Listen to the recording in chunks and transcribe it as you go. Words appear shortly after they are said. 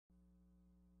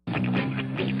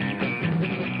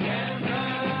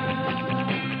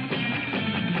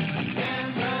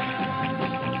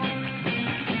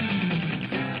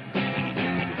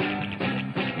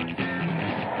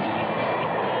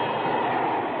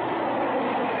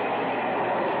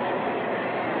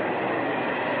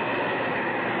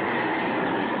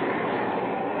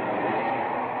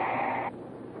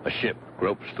ship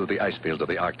gropes through the ice fields of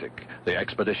the Arctic. The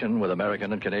expedition, with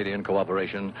American and Canadian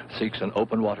cooperation, seeks an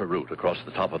open water route across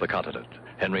the top of the continent,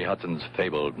 Henry Hudson's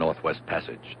fabled Northwest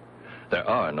Passage. There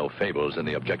are no fables in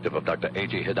the objective of Dr.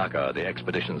 A.G. Hidaka, the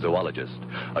expedition zoologist.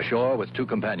 Ashore with two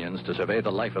companions to survey the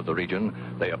life of the region,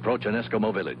 they approach an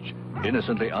Eskimo village,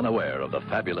 innocently unaware of the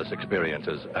fabulous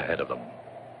experiences ahead of them.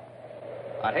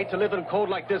 I'd hate to live in cold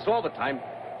like this all the time.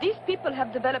 These people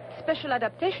have developed special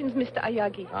adaptations, Mr.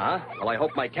 Ayagi. Uh-huh. Well, I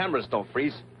hope my cameras don't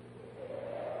freeze.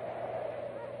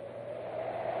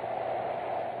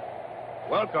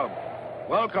 Welcome.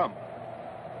 Welcome.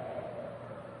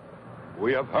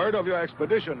 We have heard of your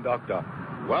expedition, Doctor.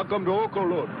 Welcome to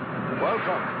Okolud.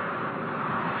 Welcome.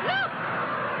 Look!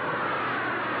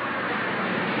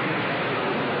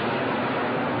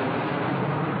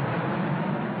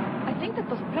 I think that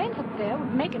those planes up there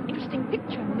would make an interesting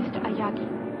picture, Mr.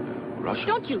 Ayagi. Russian?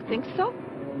 Don't you think so?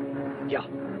 Yeah.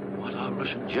 What are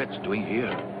Russian jets doing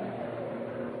here?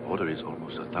 Border is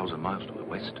almost 1,000 miles to the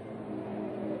west.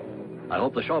 I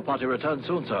hope the shore party returns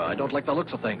soon, sir. I don't like the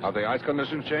looks of things. Have the ice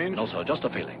conditions changed? No, sir, just a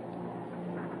feeling.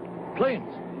 Planes.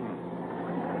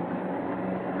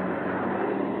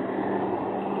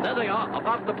 There they are,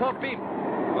 above the port beam.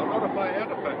 I'll notify air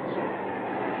defense.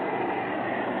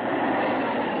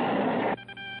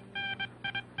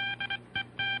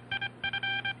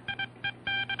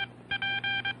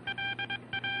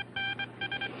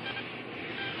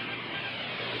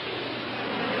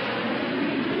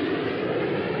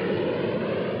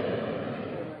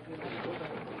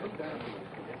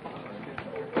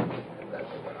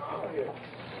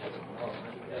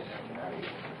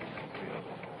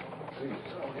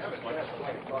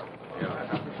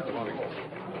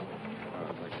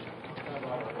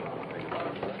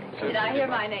 Did I hear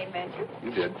my name mentioned?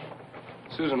 You did.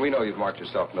 Susan, we know you've marked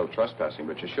yourself no trespassing,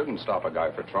 but you shouldn't stop a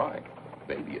guy for trying.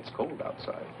 Maybe it's cold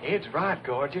outside. It's right,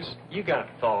 gorgeous. You gotta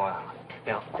thaw out.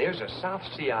 Now, there's a South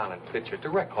Sea Island picture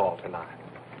direct haul tonight.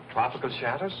 Tropical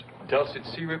shadows, dulcet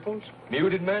sea ripples,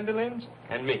 muted mandolins,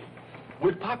 and me.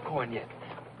 With popcorn yet.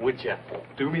 Would you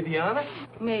do me the honor?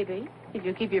 Maybe. If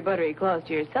you keep your buttery claws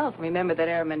to yourself, remember that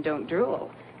airmen don't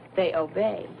drool. They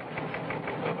obey.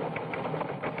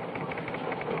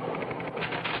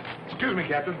 Excuse me,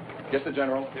 Captain. Yes, sir,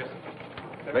 General. Yes.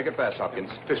 Make it fast, Hopkins.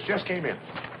 This just came in.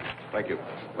 Thank you.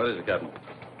 What is it, Captain?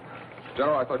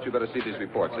 General, I thought you better see these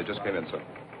reports. They just came in, sir.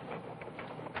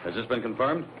 Has this been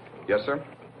confirmed? Yes, sir.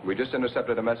 We just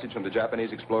intercepted a message from the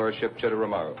Japanese explorer ship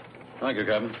Chitoromaru. Thank you,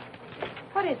 Captain.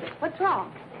 What is it? What's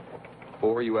wrong?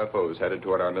 4 UFOs headed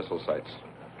toward our missile sites.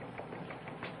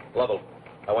 Lovell,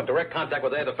 I want direct contact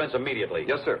with air defense immediately.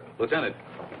 Yes, sir. Lieutenant,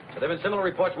 have there been similar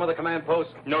reports from other command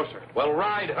posts? No, sir. Well,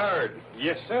 ride herd.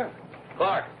 Yes, sir.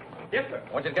 Clark, Yes, sir.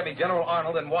 I want you to get me General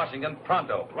Arnold in Washington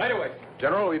pronto. Right away.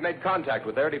 General, we've made contact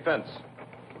with air defense.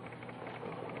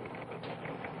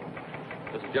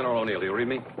 This is General O'Neill. Do you read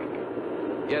me?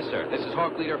 Yes, sir. This is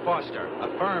Hawk Leader Foster.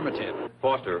 Affirmative.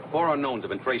 Foster, 4 unknowns have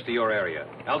been traced to your area.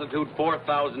 Altitude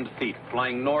 4,000 feet,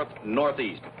 flying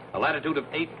north-northeast. A latitude of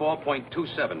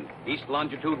 84.27. East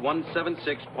longitude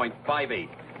 176.58.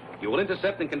 You will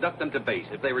intercept and conduct them to base.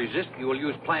 If they resist, you will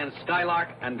use plan Skylark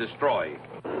and destroy.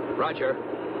 Roger.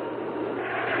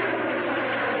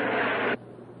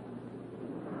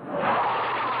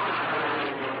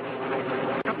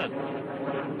 Captain,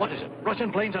 what is it?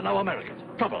 Russian planes are now Americans.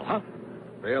 Trouble, huh?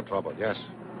 Real trouble, yes.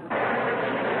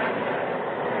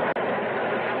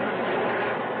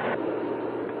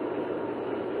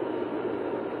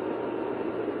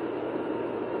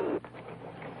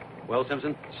 Well,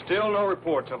 Simpson? Still no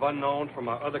reports of unknown from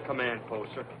our other command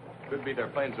posts, sir. Could be their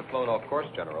planes have flown off course,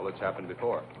 General. It's happened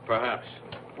before. Perhaps.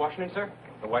 Washington, sir?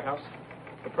 The White House?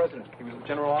 The President. He was with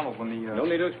General Arnold when the... No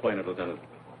need to explain it, Lieutenant.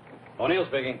 O'Neill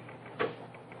speaking.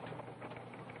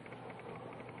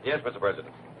 Yes, Mr.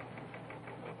 President.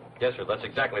 Yes, sir, that's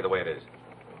exactly the way it is.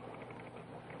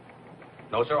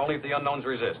 No, sir, only if the unknowns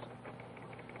resist.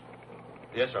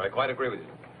 Yes, sir, I quite agree with you.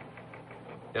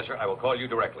 Yes, sir, I will call you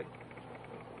directly.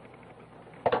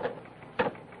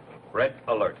 Red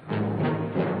alert.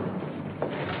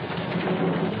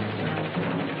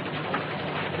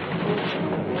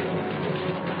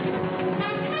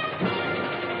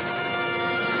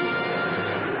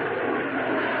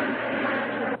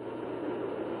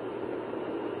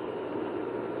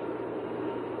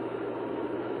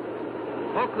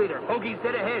 Hawk Leader, Hoagie's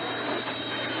dead ahead.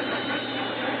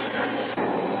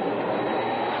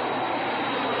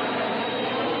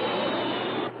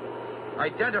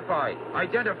 Identify.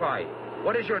 Identify.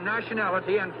 What is your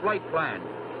nationality and flight plan?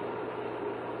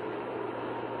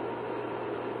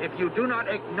 If you do not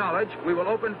acknowledge, we will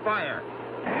open fire.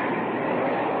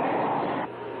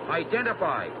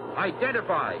 Identify.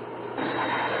 Identify.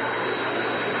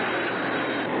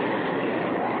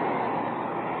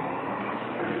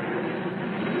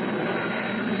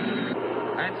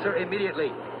 Answer immediately.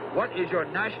 What is your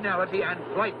nationality and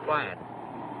flight plan?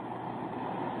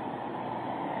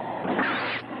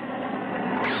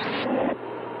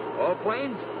 All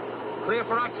planes, clear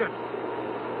for action.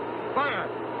 Fire!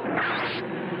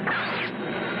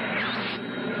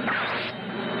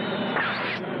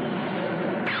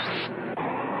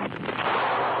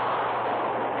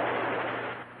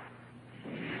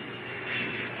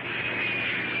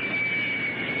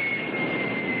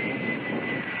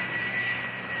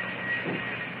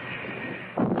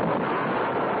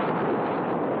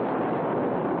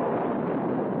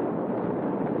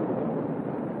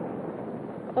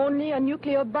 Only a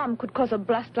nuclear bomb could cause a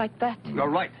blast like that. You're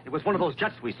right. It was one of those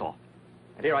jets we saw.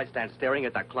 And here I stand staring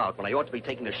at that cloud when I ought to be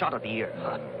taking a shot at the ear.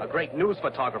 A great news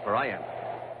photographer I am.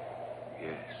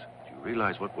 Yes. Do you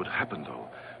realize what would happen, though,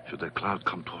 should that cloud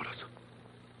come toward us?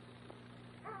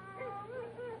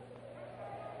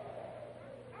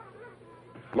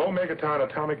 Low megaton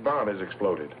atomic bomb has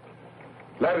exploded.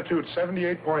 Latitude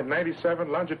 78.97,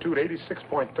 longitude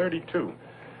 86.32.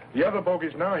 The other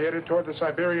bogies now headed toward the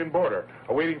Siberian border,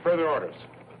 awaiting further orders.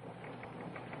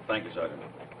 Thank you, Sergeant.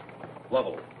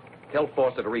 Lovell, tell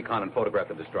Foster to recon and photograph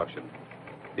the destruction.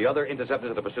 The other interceptors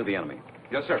are to pursue the enemy.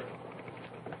 Yes, sir.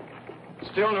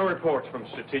 Still no reports from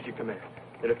Strategic Command.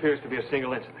 It appears to be a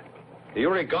single incident. Do you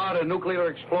regard a nuclear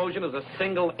explosion as a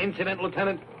single incident,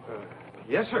 Lieutenant?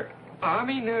 Yes, sir.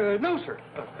 No, sir.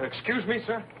 Excuse me,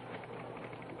 sir.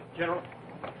 General,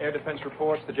 air defense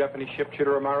reports the Japanese ship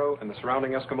Chitoromaru and the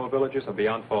surrounding Eskimo villages are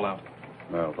beyond fallout.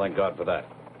 Well, thank God for that.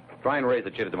 Try and raise the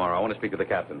Chitta tomorrow. I want to speak to the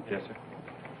captain. Yes, sir.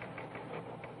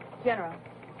 General,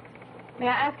 may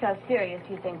I ask how serious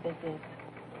you think this is?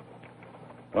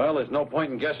 Well, there's no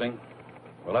point in guessing.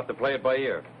 We'll have to play it by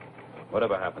ear,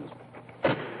 whatever happens.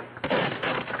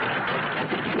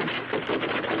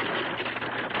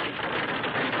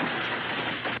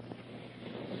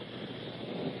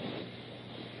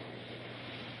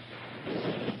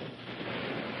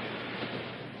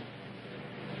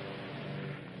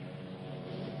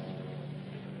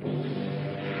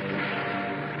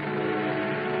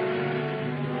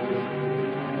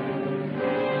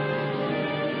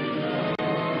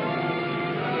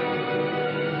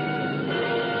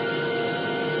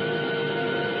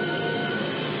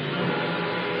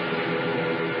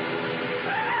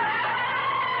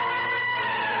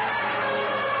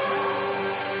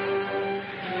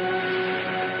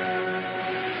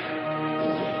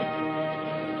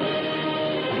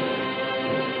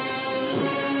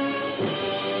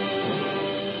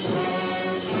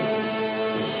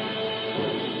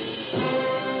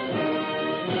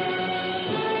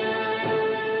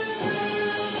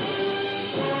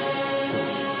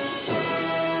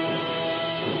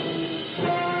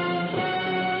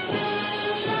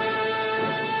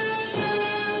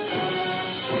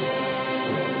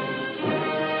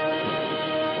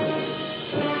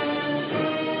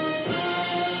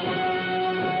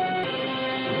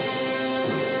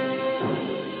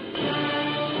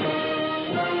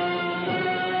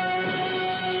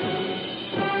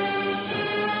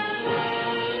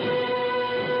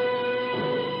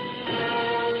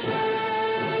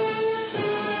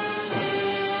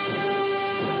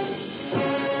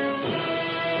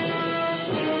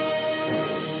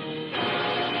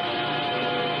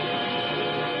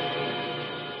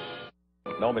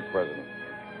 No, Mr. President.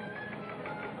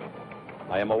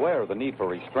 I am aware of the need for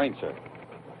restraint, sir.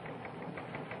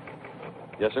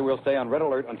 Yes, sir, we'll stay on red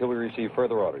alert until we receive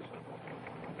further orders.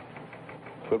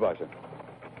 Goodbye, sir.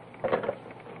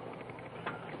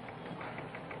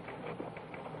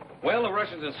 Well, the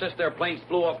Russians insist their planes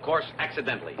flew off course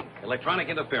accidentally. Electronic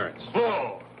interference.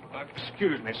 Oh,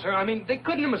 excuse me, sir. They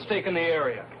couldn't have mistaken the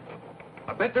area.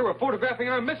 I bet they were photographing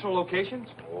our missile locations.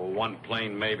 Oh, one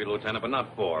plane maybe, Lieutenant, but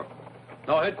not four.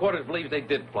 No, headquarters believes they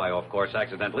did fly off course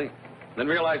accidentally, then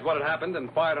realized what had happened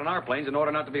and fired on our planes in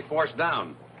order not to be forced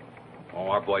down. Oh,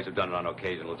 our boys have done it on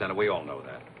occasion, Lieutenant. We all know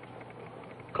that.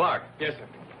 Clark. Yes, sir.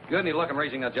 You had any luck in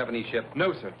raising that Japanese ship?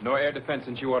 No, sir. No air defense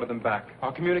since you ordered them back.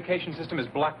 Our communication system is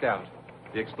blacked out.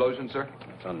 The explosion, sir?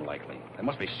 It's unlikely. There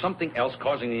must be something else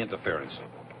causing the interference.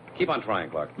 Keep on trying,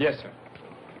 Clark. Yes, sir.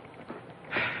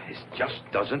 This just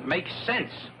doesn't make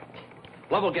sense.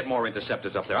 Lovell, get more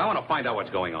interceptors up there. I want to find out what's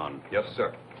going on. Yes,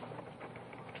 sir.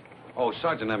 Oh,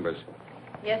 Sergeant Embers.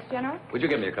 Yes, General? Would you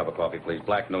give me a cup of coffee, please?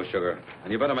 Black, no sugar.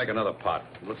 And you better make another pot.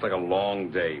 It looks like a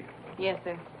long day. Yes,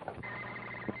 sir.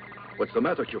 What's the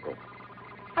matter, Kyuko?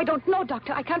 I don't know,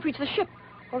 Doctor. I can't reach the ship.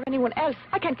 Or anyone else.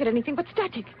 I can't get anything but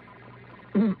static.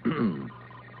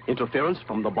 Interference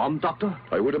from the bomb, Doctor?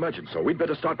 I would imagine so. We'd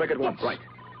better start back at once. Right.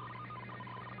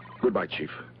 Goodbye, Chief.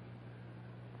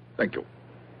 Thank you.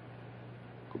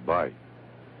 Goodbye.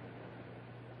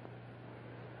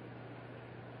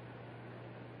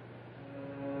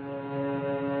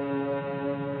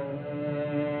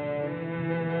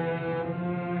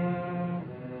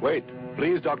 Wait,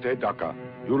 please, Dr. Hidaka.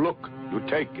 You look. You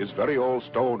take his very old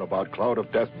stone about Cloud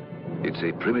of Death. It's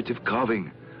a primitive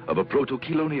carving of a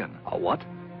proto-Chelonian. A what?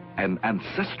 An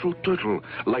ancestral turtle,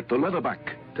 like the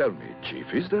leatherback. Tell me, Chief,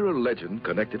 is there a legend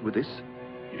connected with this?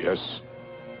 Yes.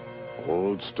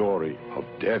 Old story of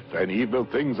death and evil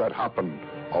things that happen.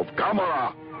 Of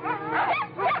Gammera.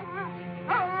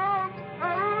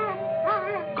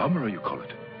 Gammera, you call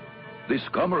it? This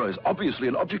Gammera is obviously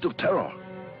an object of terror.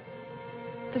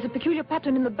 There's a peculiar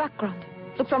pattern in the background.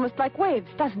 Looks almost like waves,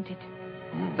 doesn't it?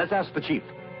 Let's ask the chief.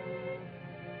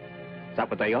 Is that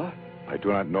what they are? I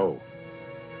do not know.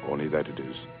 Only that it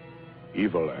is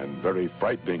evil and very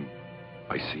frightening.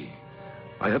 I see.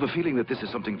 I have a feeling that this is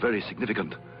something very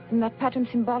significant. Isn't that pattern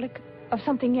symbolic of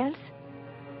something else?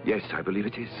 Yes, I believe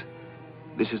it is.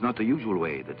 This is not the usual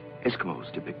way that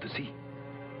Eskimos depict the sea.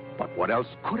 But what else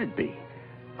could it be?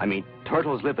 I mean,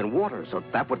 turtles live in water, so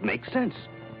that would make sense.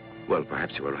 Well,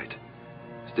 perhaps you are right.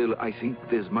 Still, I think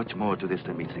there's much more to this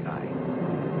than meets the eye.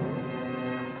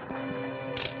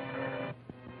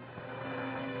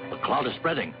 The cloud is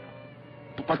spreading.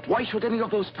 But why should any of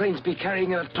those planes be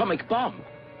carrying an atomic bomb?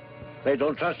 They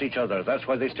don't trust each other. That's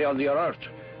why they stay on the alert.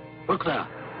 Look there.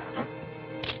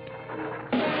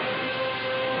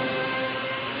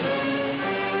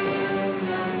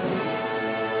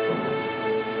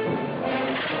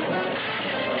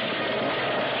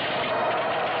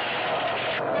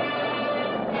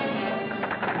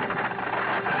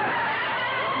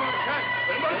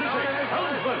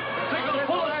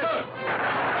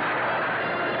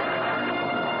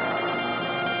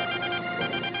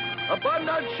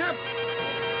 Abandon ship!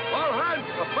 All hands,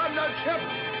 abandon ship!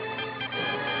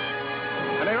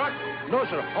 Any luck? No,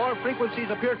 sir. All frequencies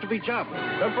appear to be jammed.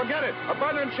 Then forget it.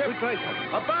 Abandon ship! We tried that.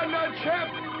 Abandon ship!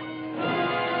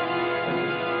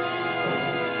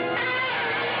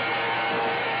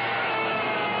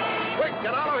 Quick,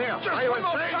 get out of here! Are you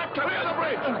insane? Clear the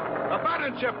bridge!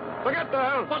 Abandon ship! Forget the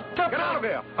hell! Get out of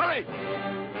here! Hurry!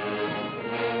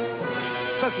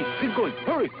 Tucky, keep going.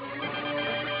 Hurry.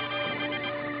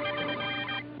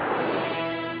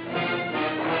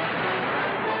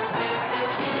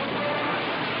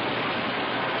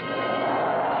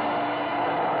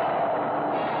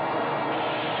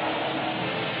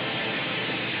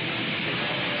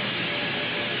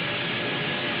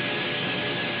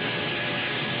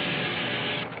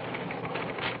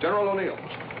 General O'Neill.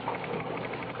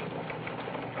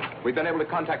 We've been able to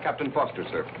contact Captain Foster,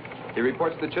 sir. He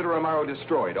reports the Chitteramaro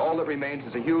destroyed. All that remains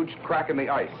is a huge crack in the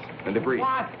ice and debris.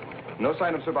 What? No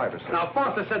sign of survivors, sir. Now,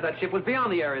 Foster said that ship was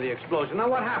beyond the area of the explosion. Now,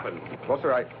 what happened? Well,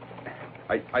 sir,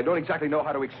 I don't exactly know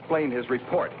how to explain his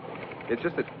report. It's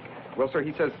just that, well, sir,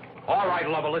 he says... All right,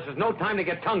 Lovell, this is no time to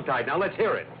get tongue-tied. Now, let's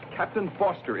hear it. Captain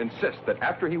Foster insists that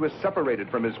after he was separated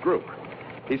from his group,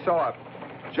 he saw a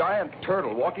giant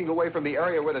turtle walking away from the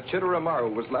area where the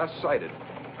Chitteramaro was last sighted.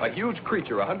 A huge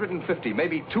creature, 150,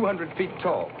 maybe 200 feet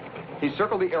tall. He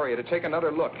circled the area to take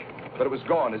another look, but it was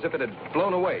gone, as if it had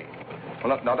flown away.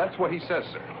 Well, now that's what he says,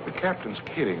 sir. The captain's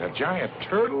kidding. A giant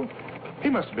turtle? He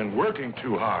must have been working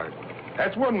too hard.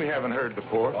 That's one we haven't heard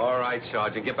before. All right,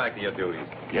 Sergeant, get back to your duties.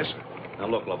 Yes, sir. Now,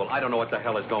 look, Lovell, I don't know what the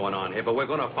hell is going on here, but we're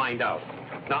going to find out.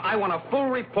 Now, I want a full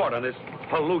report on this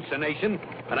hallucination,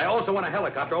 and I also want a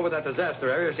helicopter over that disaster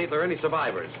area to see if there are any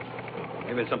survivors.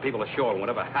 Maybe some people ashore, and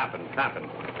whatever happened.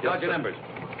 Sergeant Embers.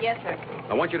 Yes, sir.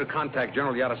 I want you to contact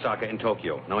General Yatasaka in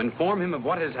Tokyo. Now, inform him of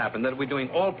what has happened, that we're doing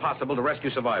all possible to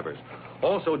rescue survivors.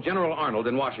 Also, General Arnold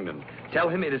in Washington. Tell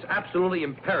him it is absolutely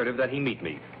imperative that he meet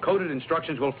me. Coded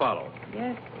instructions will follow.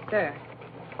 Yes, sir.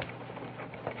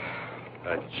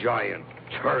 A giant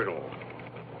turtle.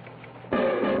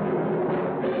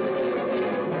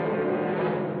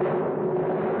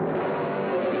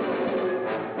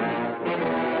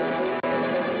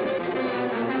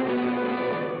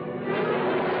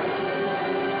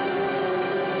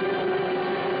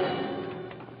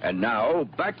 And now,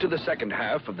 back to the second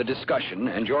half of the discussion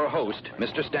and your host,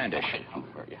 Mr. Standish. I'm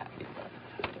very happy.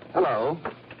 Hello,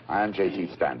 I'm J.T.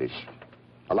 Standish,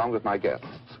 along with my guests.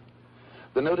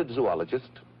 The noted zoologist,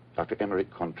 Dr. Emerick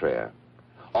Contraire,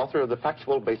 author of The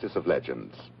Factual Basis of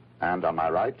Legends. And on my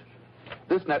right,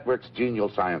 this network's genial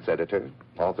science editor,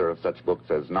 author of such books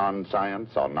as Non-Science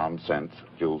or Nonsense,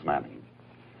 Jules Manning.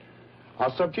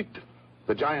 Our subject,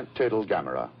 the giant turtle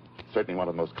Gammera, certainly one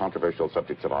of the most controversial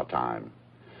subjects of our time.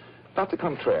 Dr.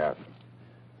 Contraire,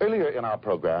 earlier in our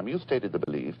program, you stated the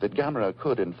belief that Gammera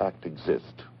could, in fact,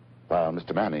 exist, while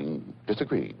Mr. Manning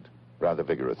disagreed rather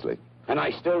vigorously. And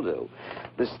I still do.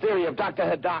 This theory of Dr.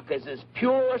 Hidaka's is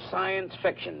pure science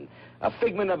fiction, a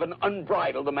figment of an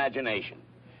unbridled imagination.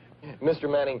 Mr.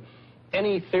 Manning,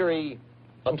 any theory,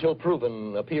 until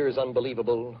proven, appears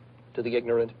unbelievable to the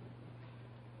ignorant.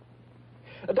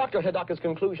 Dr. Hidaka's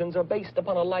conclusions are based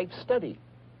upon a life study.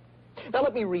 Now,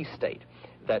 let me restate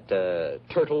that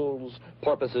turtles,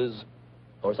 porpoises,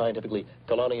 or scientifically,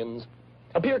 colonians,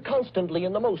 appear constantly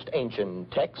in the most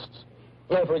ancient texts.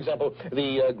 For example,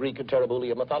 the Greek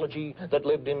Terribulia mythology that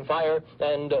lived in fire,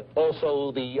 and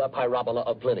also the Pyrobola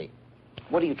of Pliny.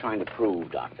 What are you trying to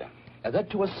prove, Doctor? That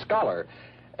to a scholar,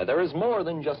 there is more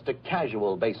than just a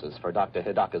casual basis for Dr.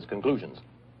 Hidaka's conclusions.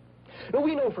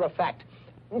 We know for a fact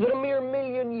that a mere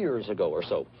 1,000,000 years ago or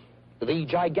so, the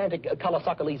gigantic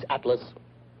Kalasakalis Atlas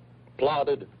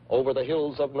plodded over the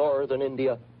hills of northern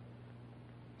India,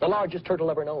 the largest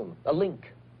turtle ever known, a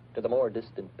link to the more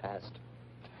distant past.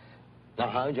 Now,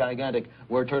 how gigantic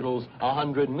were turtles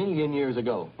 100 million years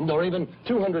ago, or even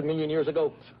 200 million years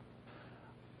ago?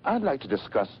 I'd like to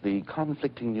discuss the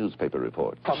conflicting newspaper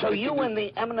reports. So you and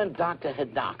the eminent Dr.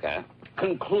 Hidaka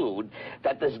conclude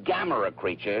that this Gammera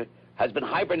creature has been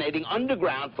hibernating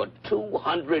underground for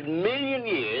 200 million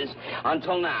years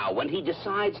until now, when he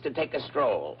decides to take a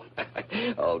stroll.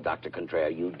 Oh, Dr.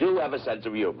 Contraire, you do have a sense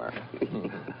of humor.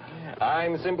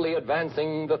 I'm simply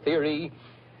advancing the theory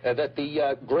that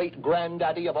the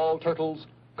great-granddaddy of all turtles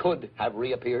could have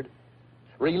reappeared,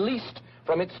 released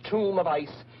from its tomb of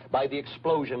ice by the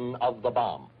explosion of the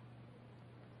bomb.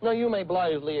 Now, you may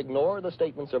blithely ignore the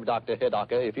statements of Dr.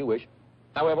 Hidaka if you wish.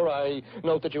 However, I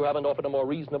note that you haven't offered a more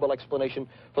reasonable explanation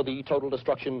for the total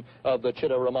destruction of the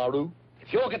Chitteramaru.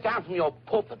 If you'll get down from your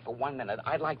pulpit for 1 minute,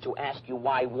 I'd like to ask you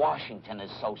why Washington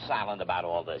is so silent about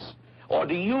all this. Or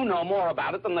do you know more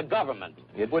about it than the government?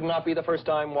 It would not be the first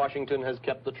time Washington has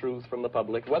kept the truth from the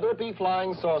public, whether it be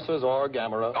flying saucers or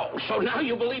Gammera. Oh, so now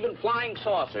you believe in flying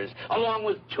saucers, along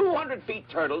with 200-feet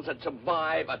turtles that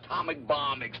survive atomic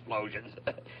bomb explosions.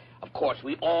 Of course,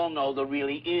 we all know there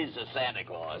really is a Santa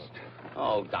Claus.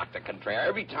 Oh, Dr. Contraire,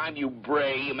 every time you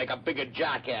bray, you make a bigger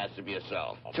jackass of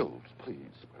yourself. Jules, please,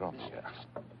 we're on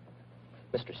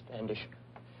Mr. Standish,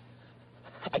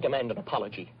 I demand an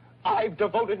apology. I've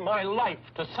devoted my life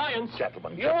to science.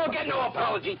 Gentlemen. You'll get no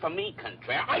apology from me,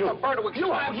 Contraire. I prefer to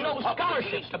You have no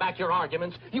scholarships to back your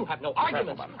arguments. You have no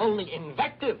arguments, only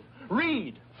invective.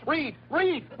 Read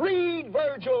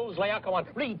Virgil's Laocoon.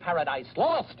 Read Paradise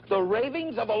Lost. The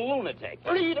ravings of a lunatic.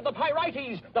 Read of the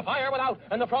Pyrites, the fire without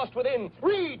and the frost within.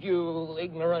 Read, you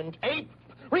ignorant ape.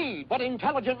 Read what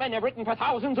intelligent men have written for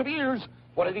thousands of years.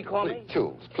 What did he call me?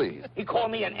 Jules, please. He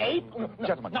called me an ape? No,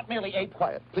 Gentlemen. not merely ape.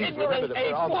 Quiet. Please Ignorant remember that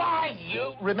ape. we're on... Why,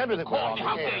 you? Remember that we're on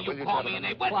How the dare air, you will you, call me gentlemen?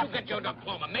 an ape? Where'd you get your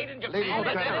diploma? Made in Japan? Ladies and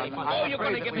gentlemen, Oh, you're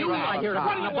going to give me I what? hear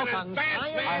What do you about want, it. an advance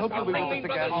man? I hope you'll be with us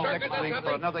again next week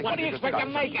for another What do you expect to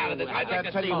make out of this? I'd like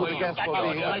to tell see you who who the guest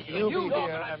will be. You'll be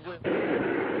here and...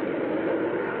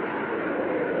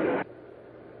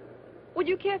 Would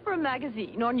you care for a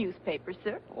magazine or newspaper,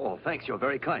 sir? Oh, thanks. You're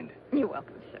very kind. You're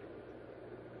welcome, sir.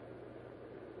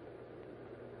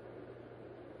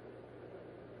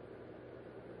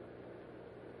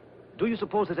 Do you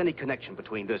suppose there's any connection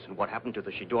between this and what happened to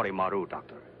the Shidori Maru,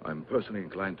 Doctor? I'm personally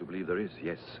inclined to believe there is,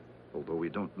 yes. Although we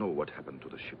don't know what happened to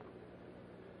the ship.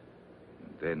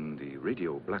 And then the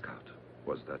radio blackout.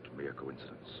 Was that mere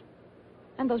coincidence?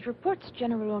 And those reports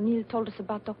General O'Neill told us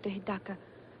about Dr. Hidaka,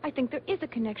 I think there is a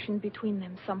connection between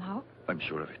them somehow. I'm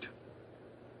sure of it.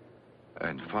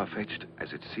 And far-fetched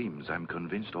as it seems, I'm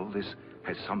convinced all this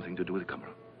has something to do with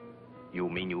Gammera. You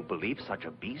mean you believe such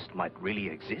a beast might really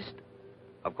exist?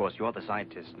 Of course, you're the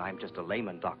scientist, and I'm just a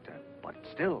layman, Doctor. But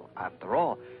still, after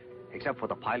all, except for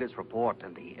the pilot's report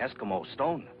and the Eskimo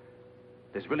stone,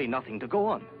 there's really nothing to go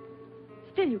on.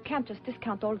 Still, you can't just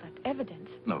discount all that evidence.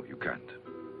 No, you can't.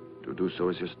 To do so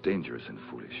is just dangerous and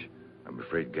foolish. I'm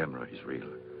afraid Gammera is real.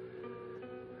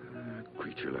 A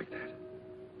creature like that.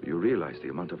 Do you realize the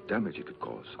amount of damage it could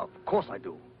cause? Of course I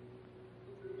do.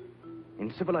 In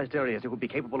civilized areas, it would be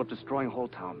capable of destroying whole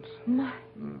towns. My.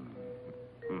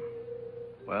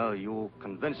 Well, you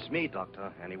convinced me,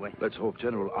 Doctor, anyway. Let's hope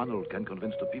General Arnold can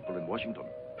convince the people in Washington.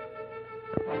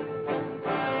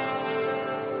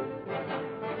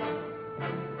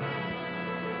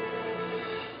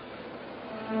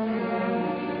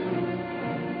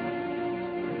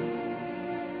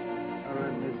 All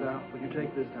right, Ms. Would you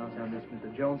take this down, sir?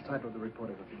 Mr. Jones, title of the report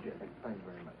of what you did. Thank you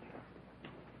very much.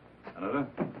 Another?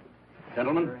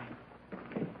 Gentlemen?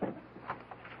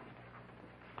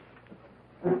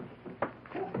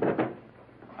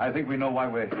 I think we know why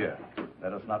we're here.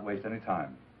 Let us not waste any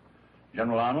time.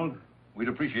 General Arnold, we'd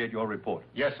appreciate your report.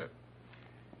 Yes, sir.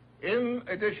 In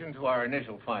addition to our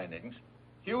initial findings,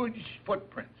 huge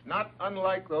footprints, not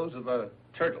unlike those of a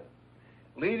turtle,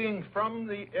 leading from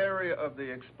the area of the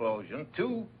explosion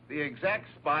to the exact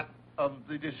spot of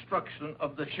the destruction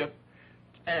of the ship,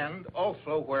 and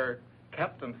also where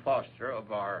Captain Foster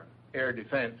of our air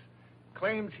defense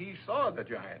claims he saw the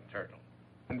giant turtle.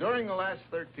 And during the last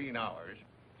 13 hours,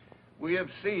 we have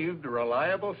received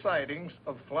reliable sightings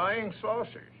of flying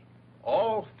saucers,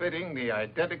 all fitting the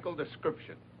identical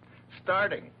description,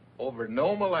 starting over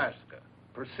Nome, Alaska,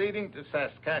 proceeding to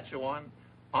Saskatchewan,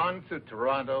 on to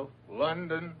Toronto,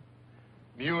 London,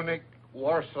 Munich,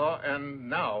 Warsaw, and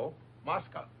now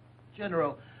Moscow.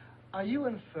 General, are you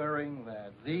inferring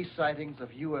that these sightings of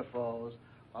UFOs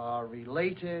are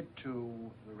related to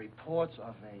the reports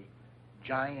of a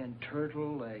giant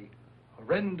turtle, a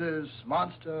horrendous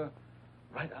monster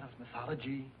right out of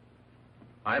mythology?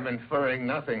 I'm inferring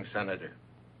nothing, Senator.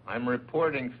 I'm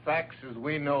reporting facts as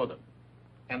we know them.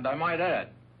 And I might add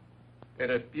that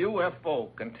if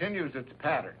UFO continues its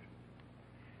pattern,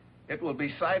 it will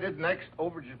be sighted next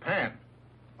over Japan.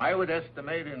 I would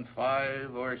estimate in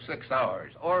 5 or 6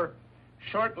 hours, or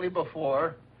shortly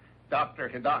before Dr.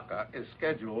 Hidaka is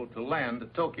scheduled to land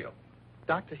at Tokyo.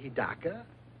 Dr. Hidaka?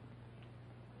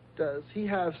 Does he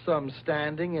have some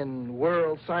standing in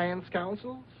world science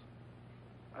councils?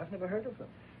 I've never heard of them.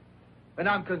 And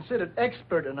I'm considered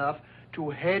expert enough to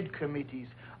head committees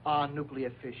on nuclear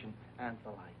fission and the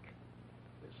like.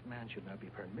 This man should not be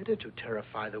permitted to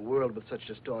terrify the world with such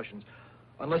distortions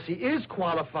unless he is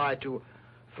qualified to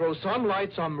throw some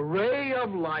light, some ray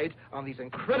of light on these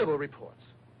incredible reports.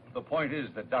 The point is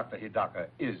that Dr. Hidaka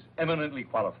is eminently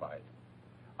qualified.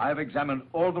 I have examined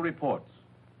all the reports,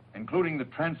 including the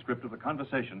transcript of the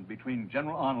conversation between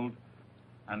General Arnold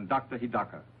and Dr.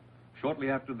 Hidaka, shortly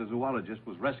after the zoologist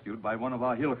was rescued by one of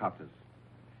our helicopters.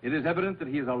 It is evident that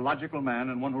he is a logical man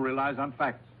and one who relies on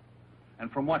facts.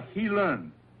 And from what he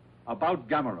learned about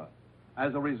Gammera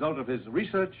as a result of his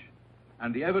research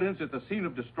and the evidence at the scene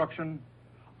of destruction,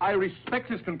 I respect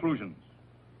his conclusions,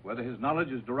 whether his knowledge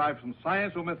is derived from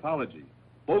science or mythology,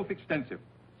 both extensive.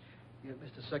 Yet,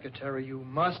 Mr. Secretary, you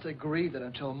must agree that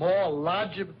until more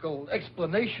logical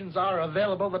explanations are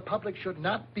available, the public should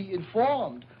not be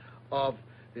informed of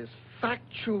this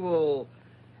factual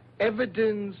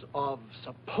evidence of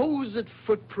supposed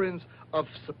footprints of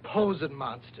supposed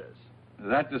monsters.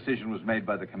 That decision was made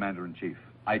by the Commander-in-Chief.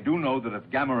 I do know that if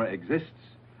Gammera exists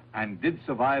and did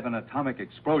survive an atomic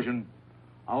explosion,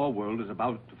 our world is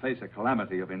about to face a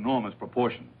calamity of enormous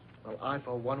proportions. Well, I,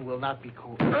 for one, will not be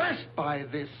coerced by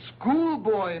this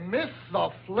schoolboy myth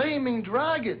of flaming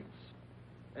dragons.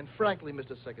 And frankly,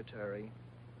 Mr. Secretary,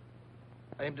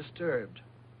 I am disturbed.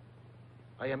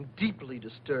 I am deeply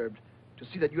disturbed to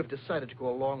see that you have decided to go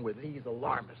along with these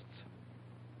alarmists.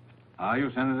 Are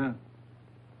you, Senator?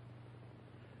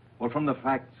 Well, from the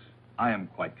facts, I am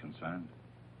quite concerned.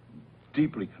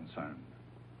 Deeply concerned.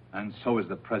 And so is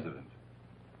the President.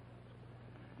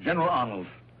 General Arnold,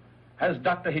 has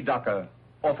Dr. Hidaka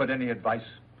offered any advice?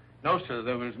 No, sir,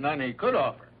 there was none he could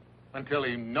offer until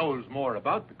he knows more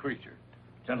about the creature.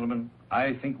 Gentlemen,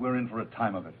 I think we're in for a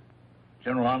time of it.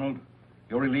 General Arnold,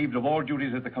 you're relieved of all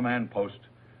duties at the command post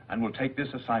and will take this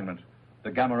assignment,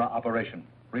 the Gammera operation.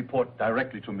 Report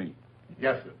directly to me.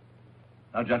 Yes, sir.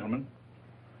 Now, gentlemen,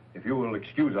 if you will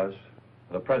excuse us,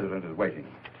 the President is waiting.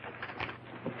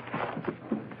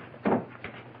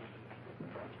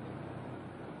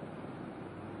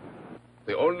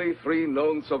 The only 3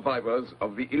 known survivors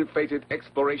of the ill-fated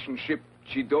exploration ship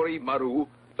Chidori Maru,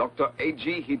 Dr.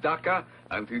 A.G. Hidaka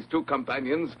and his 2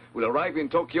 companions, will arrive in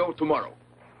Tokyo tomorrow.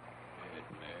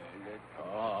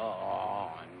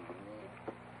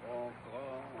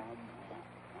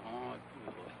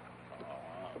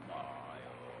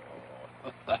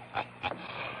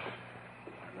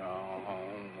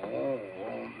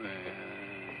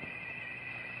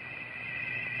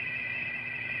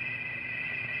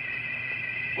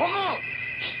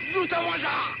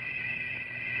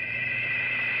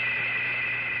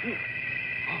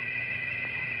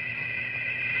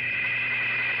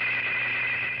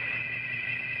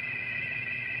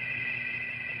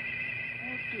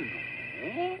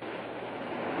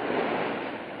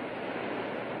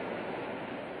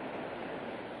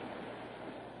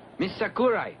 Miss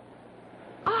Sakurai.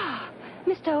 Ah,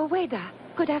 Mr. Ueda.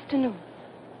 Good afternoon.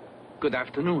 Good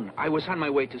afternoon. I was on my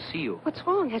way to see you. What's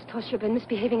wrong? Has Toshio been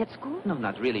misbehaving at school? No,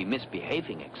 not really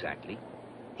misbehaving exactly.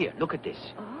 Here, look at this.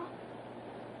 Oh?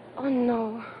 Oh,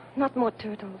 no. Not more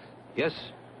turtles. Yes.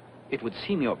 It would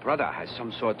seem your brother has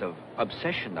some sort of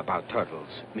obsession about turtles,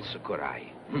 Mr. Kurai.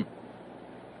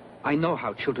 I know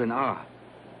how children are.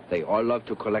 They all love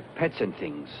to collect pets and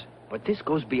things. But this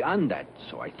goes beyond that,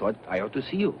 so I thought I ought to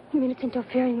see you. You mean it's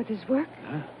interfering with his work?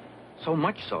 So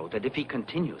much so that if he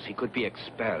continues, he could be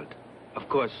expelled. Of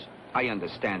course, I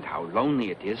understand how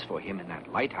lonely it is for him in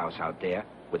that lighthouse out there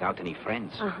without any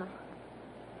friends. Uh-huh.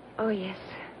 Oh, yes.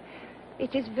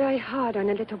 It is very hard on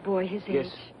a little boy his age.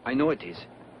 Yes, I know it is.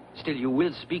 Still, you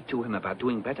will speak to him about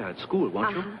doing better at school,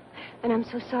 won't you? And I'm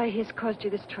so sorry he has caused you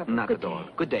this trouble. Not at all.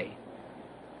 Good day.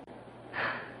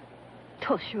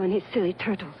 Toshio and his silly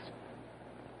turtles.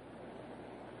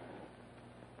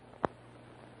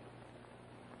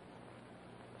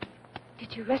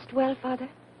 Did you rest well, Father?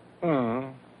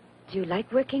 Do you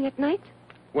like working at night?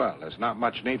 Well, there's not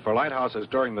much need for lighthouses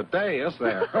during the day, is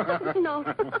there? No.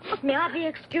 May I be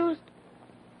excused?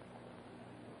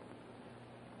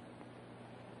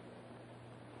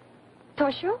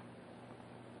 Toshio?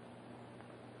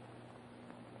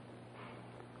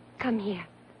 Come here.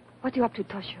 What are you up to,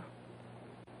 Toshio?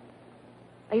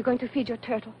 Are you going to feed your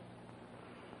turtle?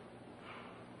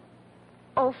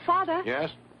 Oh, Father. Yes?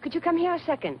 Could you come here a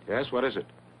second? Yes, what is it?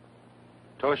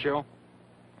 Toshio,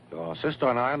 your sister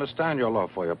and I understand your love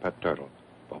for your pet turtle,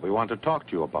 but we want to talk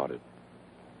to you about it.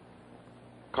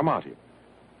 Come out here.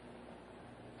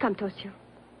 Come, Toshio.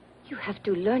 You have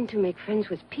to learn to make friends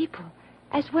with people,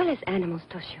 as well as animals,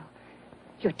 Toshio.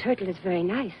 Your turtle is very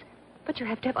nice, but you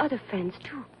have to have other friends,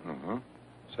 too.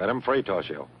 Set him free,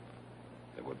 Toshio.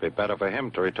 It would be better for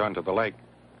him to return to the lake,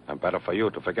 and better for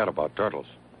you to forget about turtles.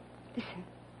 Listen,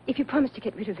 if you promise to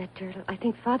get rid of that turtle, I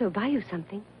think Father will buy you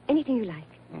something. Anything you like.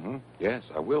 Yes,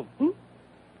 I will.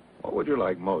 What would you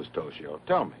like most, Toshio?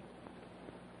 Tell me.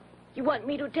 You want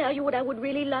me to tell you what I would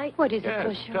really like? What is it, Yes,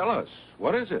 Toshio? tell us.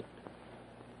 What is it?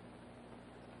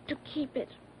 To keep it.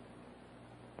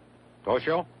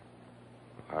 Toshio,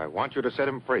 I want you to set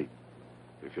him free.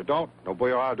 If you don't,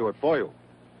 nobody will do it for you.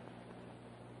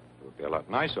 It would be a lot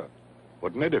nicer,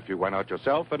 wouldn't it, if you went out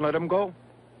yourself and let him go?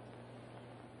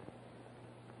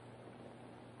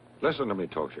 Listen to me,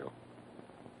 Toshio.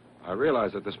 I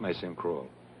realize that this may seem cruel.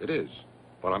 It is,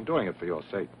 but I'm doing it for your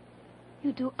sake.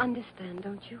 You do understand,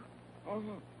 don't you?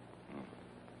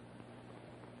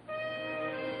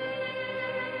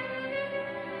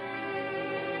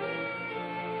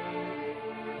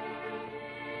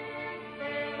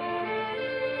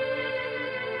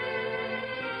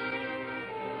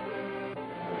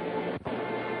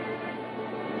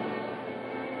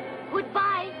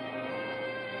 Goodbye.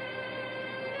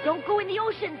 Don't go in the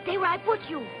ocean. Stay where I put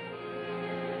you.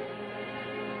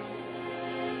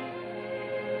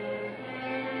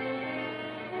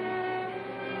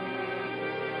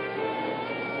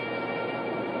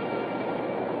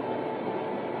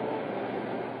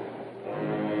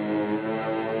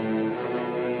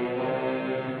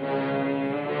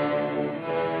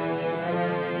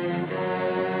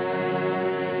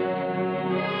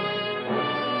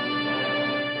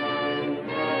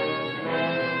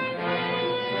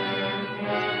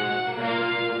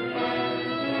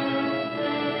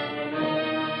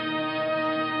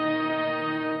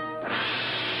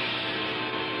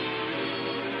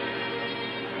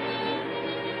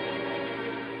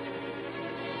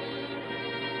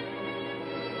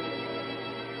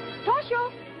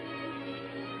 Toshio!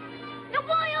 The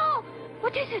boil!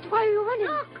 What is it? Why are you running?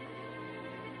 Look!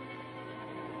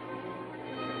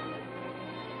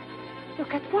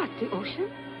 Look at what? The ocean?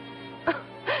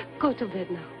 Go to bed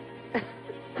now.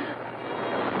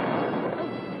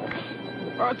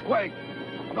 Earthquake!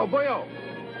 No boyo!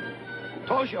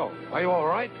 Toshio, are you all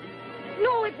right?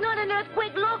 No, it's not an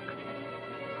earthquake. Look!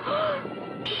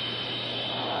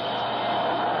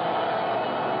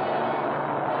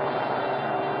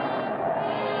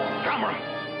 Gammera!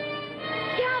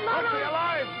 Gammera! Are you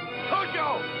alive? Toshio!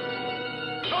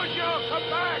 Toshio, come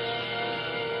back!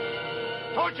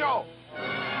 Toshio!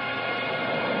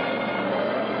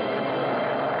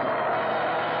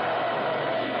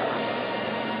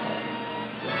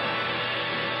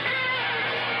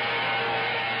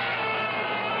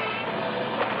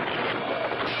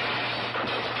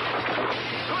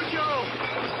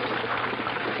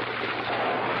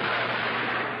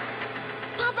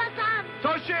 Papa-san!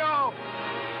 Toshio!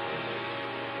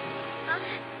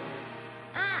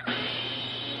 I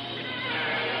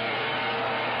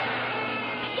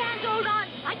can't hold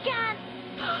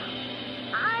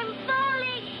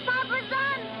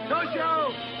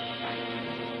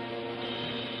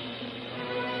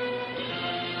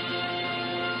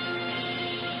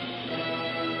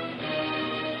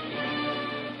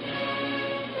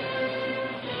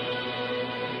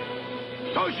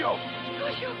Toshio!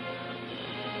 Toshio!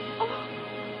 Oh.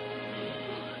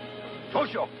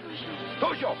 Toshio!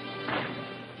 Toshio!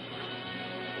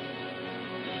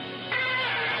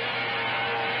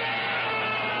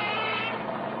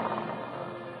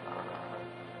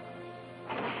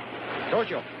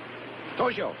 Toshio!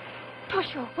 Toshio!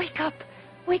 Toshio, wake up.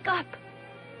 Wake up.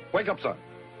 Wake up, son.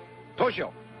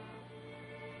 Toshio!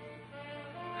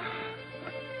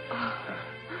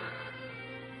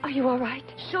 Are you all right?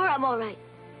 Sure, I'm all right.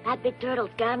 That big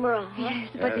turtle's Gammera, huh? Yes,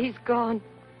 but he's gone.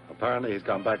 Apparently he's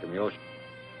gone back in the ocean.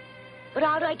 But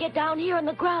how do I get down here on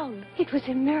the ground? It was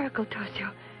a miracle,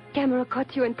 Toshio. Gammera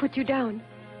caught you and put you down.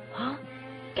 Huh?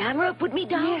 Gammera put me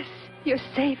down? Yes,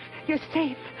 you're safe. You're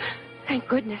safe. Thank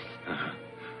goodness.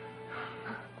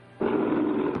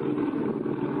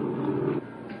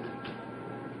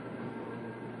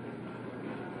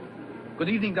 Good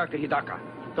evening, Dr. Hidaka.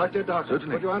 Dr. Hidaka,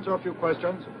 Certainly. could you answer a few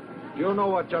questions? Do you know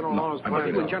what General Arnold's I'm plan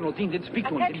afraid is? the General Team did speak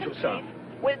to him. Attention, Sir.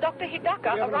 please. Will Dr.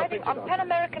 Hidaka arriving on Pan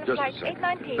American Just a Flight second.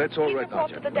 819? That's all Please right now, report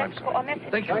to the gentlemen. desk for a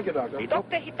message. Thank you. Thank you, Doctor.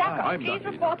 Dr. Hidaka, I'm please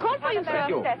Dr. report Call for you, to sir.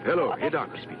 Pan American desk Hello, for a message.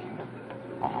 Hidaka speaking.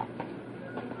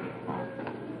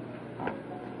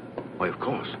 Why, of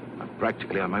course. I'm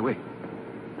practically on my way.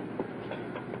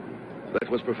 That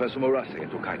was Professor Morase in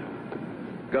Hokkaido.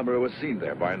 Gammera was seen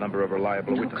there by a number of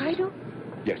reliable In witnesses. Hokkaido?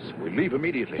 Yes, we leave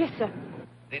immediately. Yes, sir.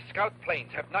 The scout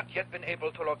planes have not yet been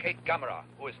able to locate Gammera,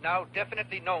 who is now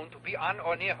definitely known to be on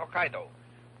or near Hokkaido.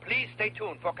 Please stay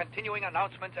tuned for continuing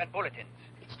announcements and bulletins.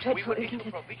 It's We dreadful, will isn't issue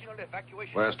it? provisional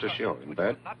evacuation. Where's Toshio? In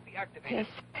bed? Not be activated Yes,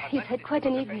 he's had quite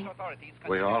an unless evening. the authorities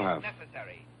We all consider have. it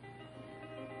necessary.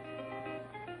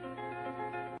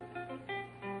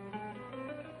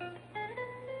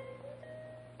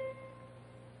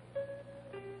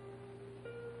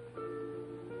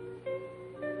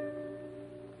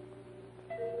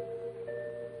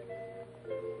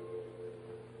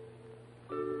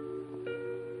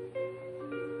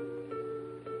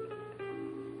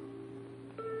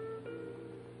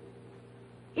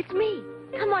 It's me.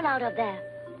 Come on out of there.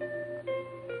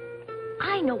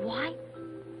 I know why.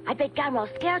 I bet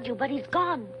Gammera scared you, but he's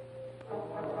gone.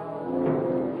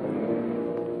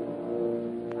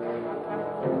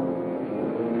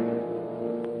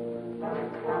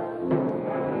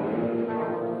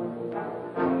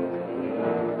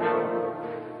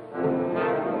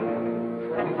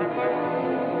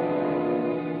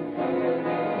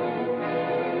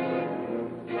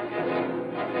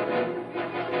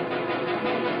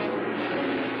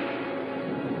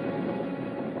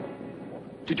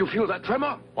 Did you feel that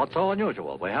tremor? What's so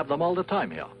unusual? We have them all the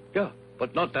time here. Yeah,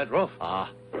 but not that rough.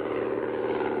 Ah.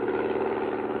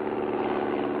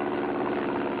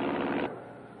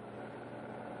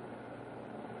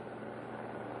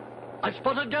 I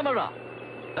spotted Gammera.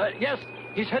 Yes,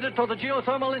 he's headed for the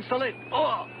geothermal installation.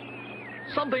 Oh!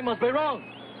 Something must be wrong.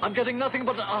 I'm getting nothing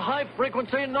but a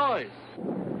high-frequency noise.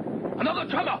 Another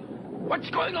tremor! What's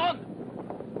going on?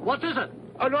 What is it?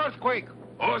 An earthquake.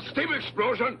 Or a steam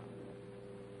explosion?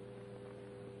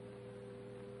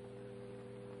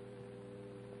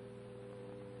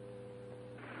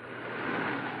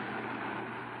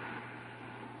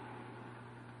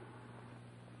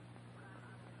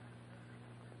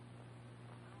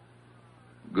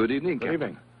 Good evening, Good Captain.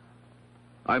 evening.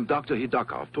 I'm Dr.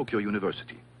 Hidaka of Tokyo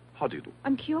University. How do you do?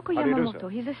 I'm Kyoko How do you do, Yamamoto, sir?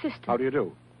 his assistant. How do you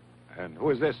do? And who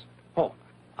is this? Oh,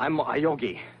 I'm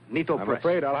Ayogi, Nito I'm Press.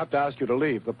 afraid I'll have to ask you to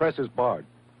leave. The press is barred.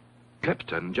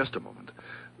 Captain, just a moment.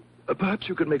 Perhaps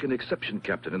you could make an exception,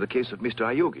 Captain, in the case of Mr.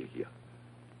 Ayogi here.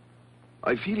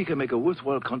 I feel he can make a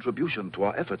worthwhile contribution to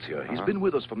our efforts here. He's been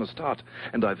with us from the start,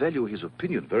 and I value his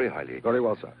opinion very highly. Very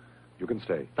well, sir. You can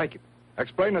stay. Thank you.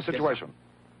 Explain the situation.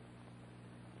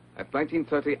 At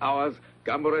 1930 hours,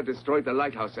 Gammera destroyed the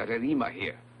lighthouse at Erima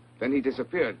here. Then he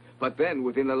disappeared. But then,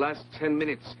 within the last 10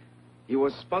 minutes, he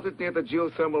was spotted near the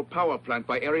geothermal power plant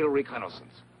by aerial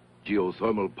reconnaissance.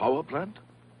 Geothermal power plant?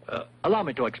 Allow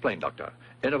me to explain, Doctor.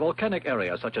 In a volcanic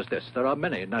area such as this, there are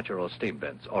many natural steam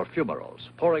vents, or fumaroles,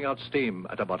 pouring out steam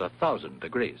at about 1,000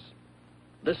 degrees.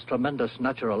 This tremendous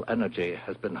natural energy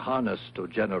has been harnessed to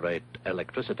generate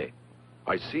electricity.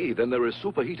 I see. Then there is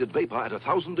superheated vapor at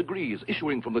 1,000 degrees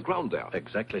issuing from the ground there.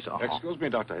 Exactly so. Excuse me,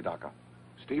 Dr. Hidaka.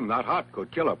 Steam that hot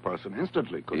could kill a person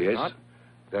instantly, could it Yes. not?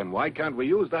 Then why can't we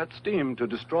use that steam to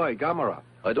destroy Gammera?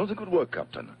 I don't think it would work,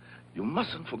 Captain. You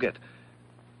mustn't forget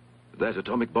that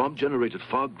atomic bomb generated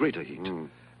far greater heat. And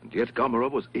yet Gammera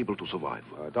was able to survive.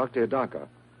 Dr. Hidaka,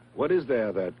 what is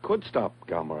there that could stop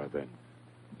Gammera then?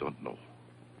 Don't know.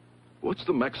 What's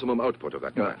the maximum output of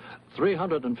that plant?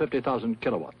 350,000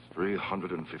 kilowatts.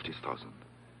 350,000.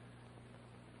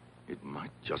 It might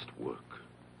just work.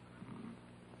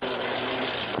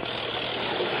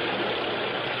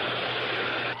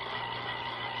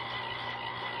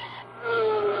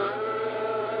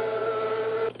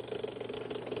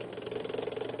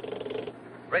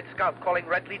 Red Scout calling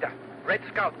Red Leader. Red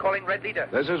Scout calling Red Leader.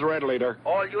 This is Red Leader.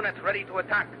 All units ready to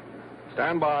attack.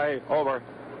 Stand by. Over.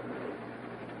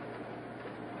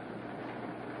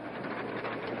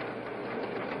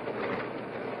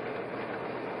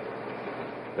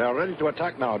 They are ready to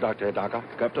attack now, Dr. Hidaka.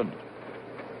 Captain,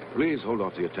 please hold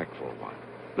off the attack for a while.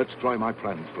 Let's try my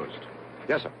plan first.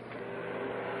 Yes, sir.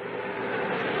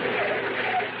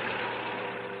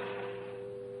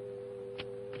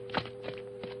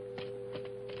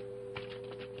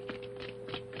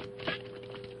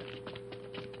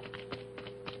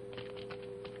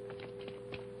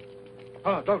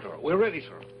 Doctor, we're ready,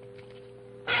 sir.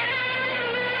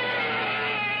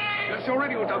 Yes, you're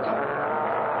ready, Doctor.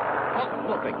 Oh,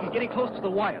 look, he's getting close to the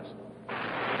wires.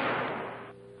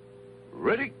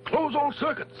 Ready? Close all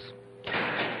circuits.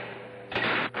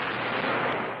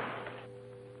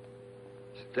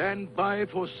 Stand by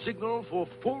for signal for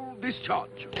full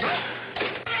discharge.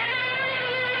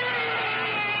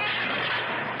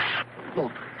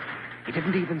 Look, he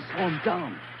didn't even slow him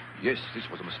down. Yes, this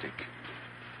was a mistake.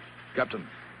 Captain,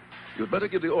 you'd better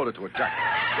give the order to attack.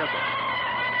 Yes,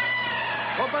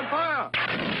 sir. Open fire!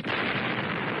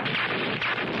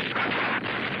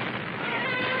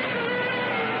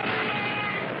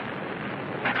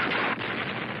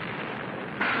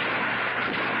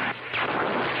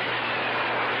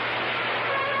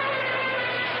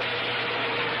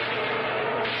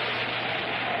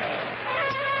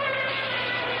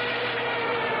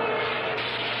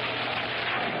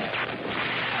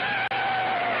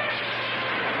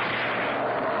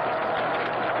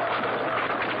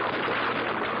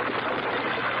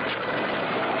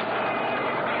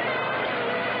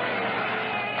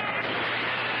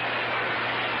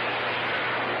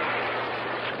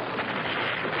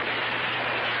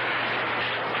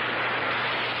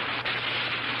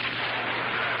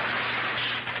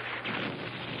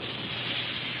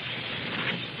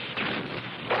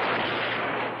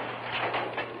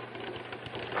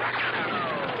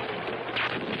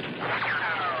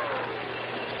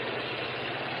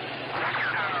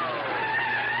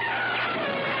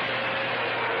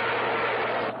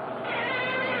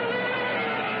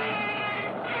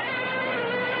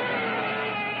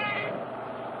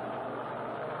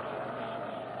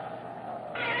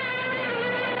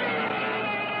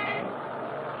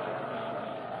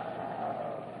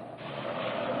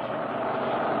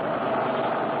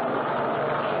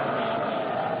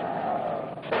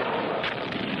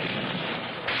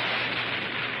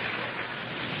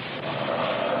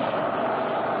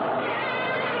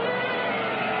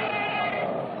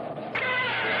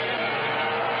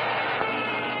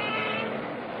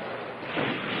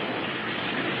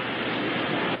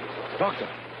 Doctor,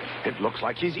 it looks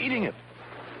like he's eating it.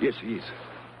 Yes, he is.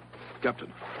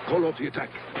 Captain, call off the attack.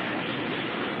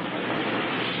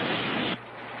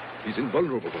 He's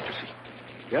invulnerable, don't you see?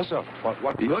 Yes, sir. But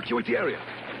what? Evacuate the area.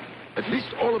 At least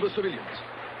all of the civilians.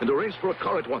 And arrange for a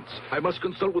car at once. I must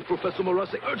consult with Professor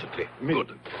Morase urgently.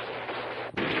 Good.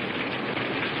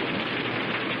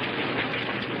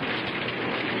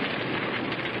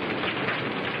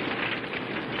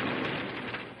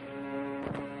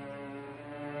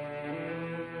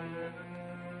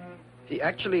 He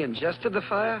actually ingested the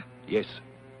fire? Yes.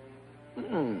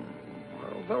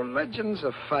 Although legends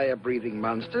of fire-breathing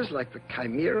monsters like the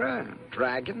Chimera and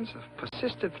dragons have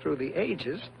persisted through the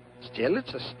ages, still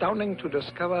it's astounding to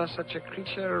discover such a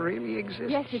creature really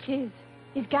exists. Yes, it is.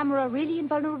 Is Gammera really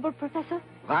invulnerable, Professor?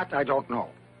 That I don't know.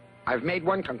 I've made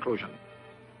one conclusion.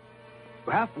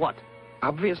 Perhaps what?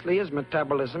 Obviously, his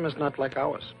metabolism is not like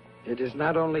ours. It is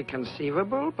not only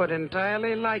conceivable, but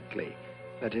entirely likely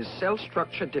that his cell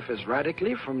structure differs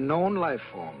radically from known life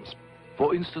forms.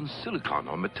 For instance, silicon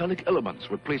or metallic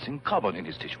elements replacing carbon in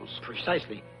his tissues.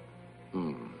 Precisely.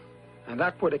 And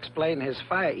that would explain his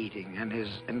fire-eating and his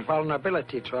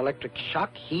invulnerability to electric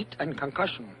shock, heat, and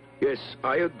concussion. Yes,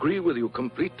 I agree with you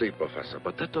completely, Professor,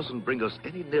 but that doesn't bring us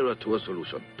any nearer to a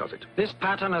solution, does it? This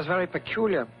pattern is very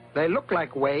peculiar. They look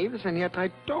like waves, and yet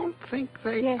I don't think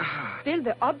they... Yes, still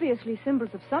they're obviously symbols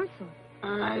of some sort.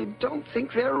 I don't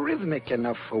think they're rhythmic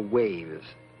enough for waves.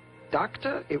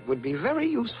 Doctor, it would be very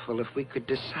useful if we could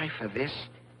decipher this.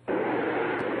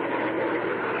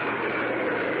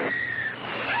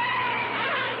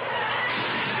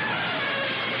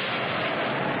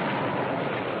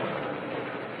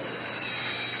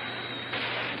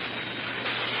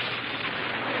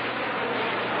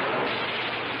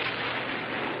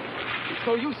 It's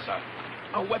no use, sir.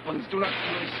 Our weapons do not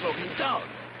really slow him down.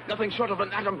 Nothing short of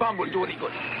an atom bomb will do any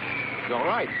good. You're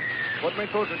right. Put me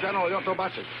through to General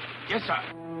Yotobashi. Yes, sir.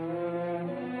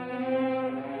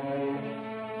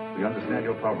 We understand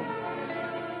your problem.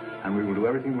 and we will do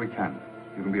everything we can.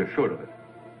 You can be assured of it.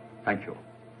 Thank you.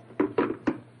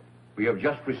 We have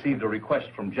just received a request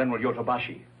from General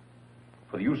Yotobashi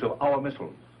for the use of our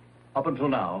missiles. Up until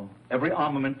now, every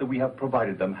armament that we have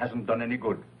provided them hasn't done any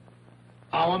good.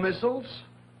 Our missiles?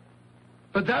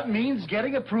 But that means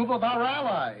getting approval of our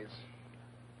allies.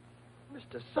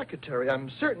 Mr. Secretary, I'm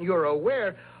certain you're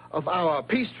aware of our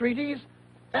peace treaties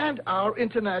and our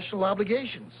international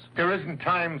obligations. There isn't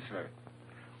time, sir.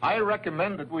 I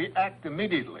recommend that we act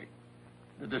immediately.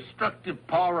 The destructive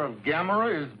power of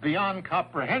Gammera is beyond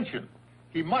comprehension.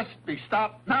 He must be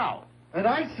stopped now. And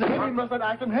I say we must not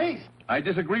act in haste. I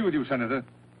disagree with you, Senator.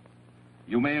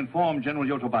 You may inform General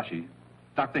Yotobashi,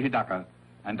 Dr. Hidaka,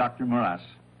 and Dr. Moras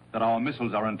that our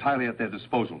missiles are entirely at their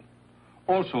disposal.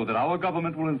 Also, that our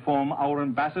government will inform our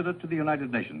ambassador to the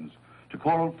United Nations to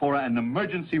call for an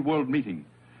emergency world meeting,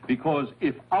 because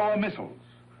if our missiles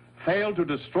fail to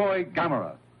destroy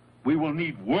Gammera, we will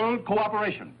need world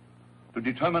cooperation to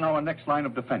determine our next line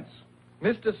of defense.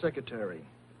 Mr. Secretary,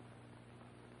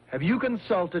 have you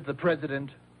consulted the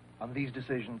President on these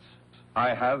decisions?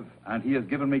 I have, and he has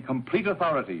given me complete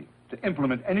authority to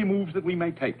implement any moves that we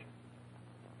may take.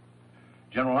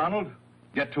 General Arnold,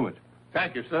 get to it.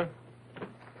 Thank you, sir.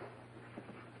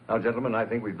 Now, gentlemen, I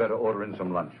think we'd better order in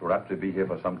some lunch. We're apt to be here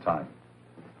for some time.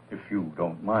 If you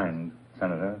don't mind,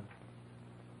 Senator.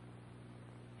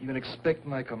 You can expect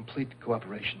my complete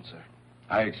cooperation, sir.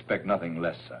 I expect nothing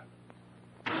less, sir.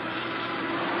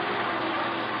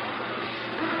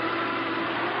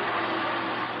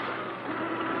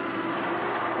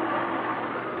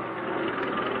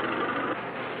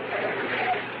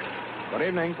 Good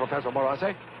evening, Professor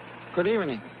Morase. Good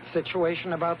evening.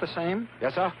 Situation about the same?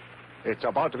 Yes, sir. It's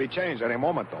about to be changed any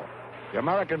moment, though. The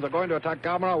Americans are going to attack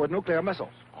Gammera with nuclear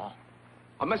missiles. Oh.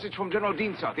 A message from General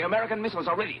Dean, sir. The American missiles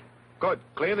are ready. Good.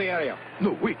 Clear the area.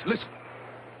 No, wait, listen.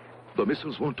 The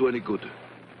missiles won't do any good.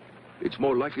 It's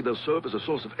more likely they'll serve as a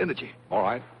source of energy. All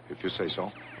right, if you say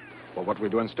so. Well, what do we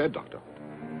do instead, Doctor?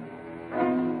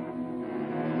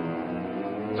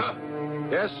 Sir?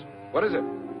 Yes? What is it?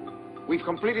 We've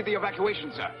completed the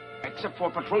evacuation, sir, except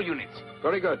for patrol units.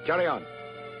 Very good. Carry on.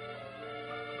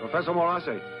 Professor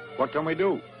Morase, what can we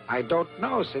do? I don't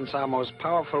know, since our most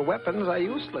powerful weapons are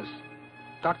useless.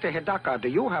 Dr. Hidaka, do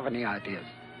you have any ideas?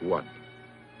 One.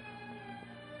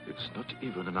 It's not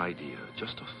even an idea,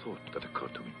 just a thought that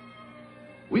occurred to me.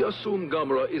 We assume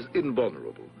Gammera is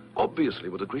invulnerable, obviously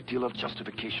with a great deal of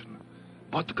justification.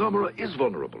 But Gammera is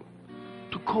vulnerable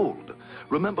to cold.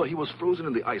 Remember, he was frozen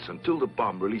in the ice until the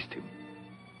bomb released him.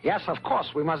 Yes, of course.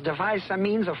 We must devise some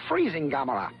means of freezing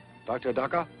Gammera. Dr.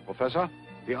 Hidaka, Professor,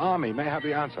 the Army may have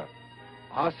the answer.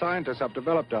 Our scientists have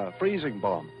developed a freezing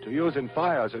bomb to use in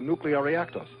fires in nuclear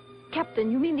reactors.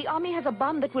 Captain, you mean the Army has a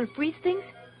bomb that will freeze things?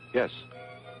 Yes,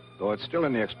 though it's still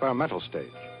in the experimental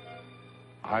stage.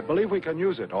 I believe we can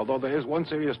use it, although there is one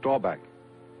serious drawback.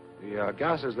 The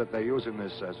gases that they use in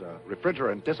this as a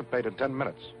refrigerant dissipate in 10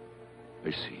 minutes.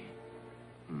 I see.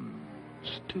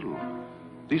 Still,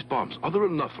 these bombs, are there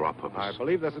enough for our purpose? I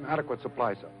believe there's an adequate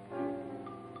supply, sir.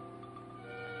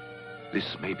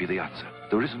 This may be the answer.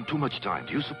 There isn't too much time.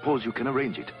 Do you suppose you can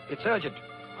arrange it? It's urgent.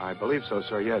 I believe so,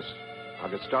 sir, yes. I'll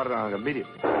get started on it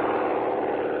immediately.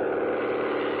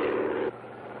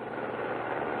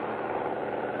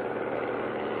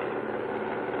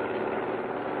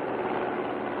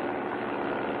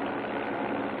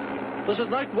 This is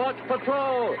Night Watch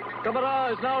Patrol.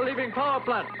 Gammera is now leaving power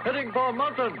plant, heading for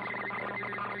mountains.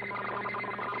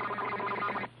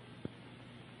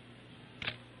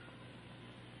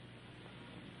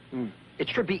 It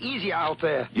should be easier out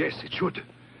there. Yes, it should.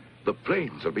 The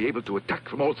planes will be able to attack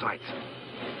from all sides.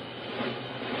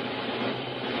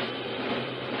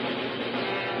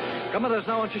 Gammera is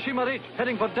now on Tsushima Reach,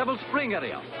 heading for Devil Spring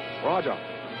area. Roger.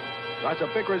 That's a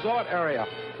big resort area.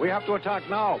 We have to attack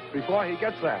now, before he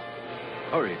gets there.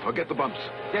 Hurry, forget the bumps.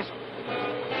 Yes.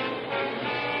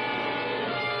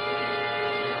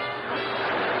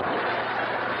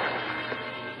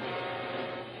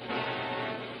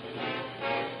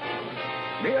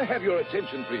 May I have your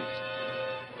attention, please?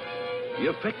 The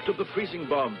effect of the freezing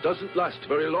bomb doesn't last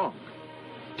very long.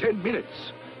 10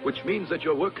 minutes, which means that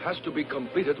your work has to be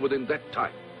completed within that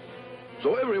time.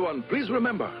 So everyone, please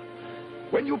remember,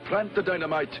 when you plant the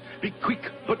dynamite, be quick,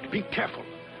 but be careful.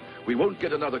 We won't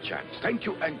get another chance. Thank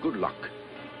you and good luck.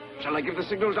 Shall I give the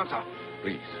signal, Doctor?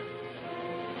 Please.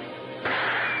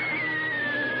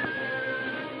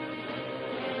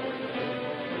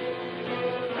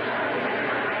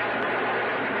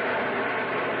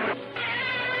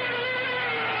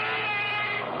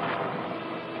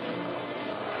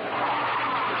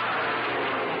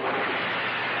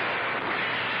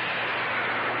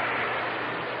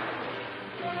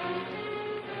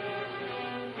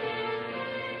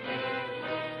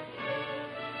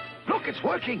 it's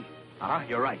working.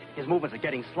 You're right. His movements are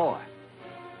getting slower.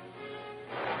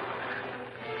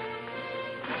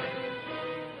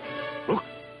 Look,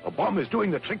 the bomb is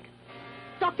doing the trick.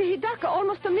 Dr. Hidaka,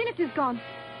 almost a minute is gone.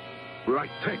 Right,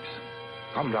 thanks.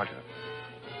 Come, Doctor.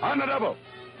 On the double.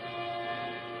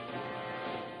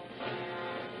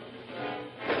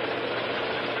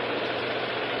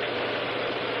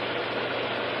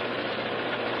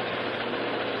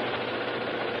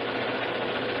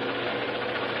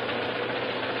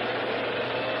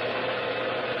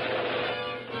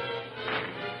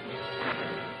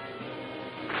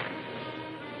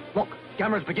 Look,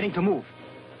 Gammera's beginning to move.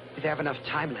 Do they have enough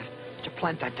time left to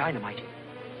plant that dynamite?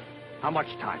 How much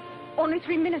time? Only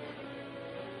 3 minutes.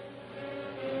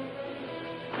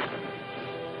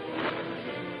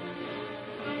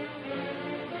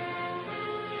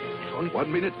 Only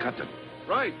 1 minute, Captain.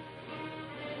 Right.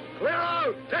 Clear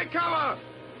out! Take cover!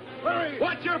 Hurry!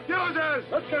 Watch your fuses!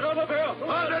 Let's get out of here!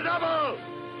 On the double!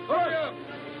 Hurry up!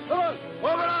 Come on!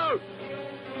 Move it out!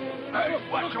 Hey,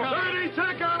 watch your... 30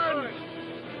 seconds!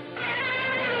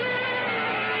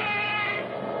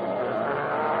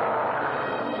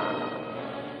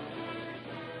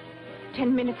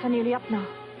 Ten minutes are nearly up now.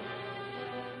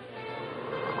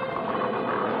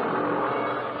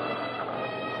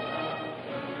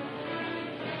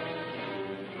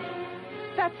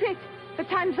 That's it. The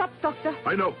time's up, Doctor.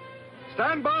 I know.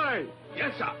 Stand by!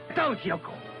 Yes, sir. Don't,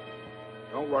 Yoko.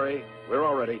 Don't worry. We're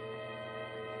all ready.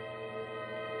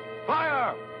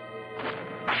 Fire!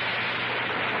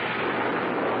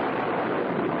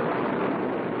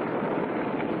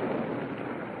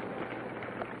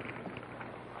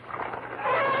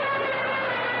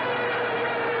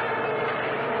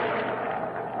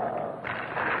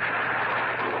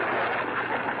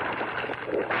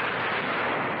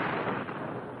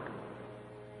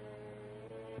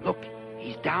 Look,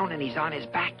 he's down and he's on his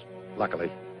back.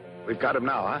 Luckily. We've got him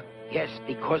now, huh? Yes,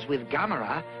 because with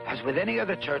Gammera, as with any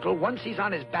other turtle, once he's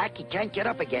on his back, he can't get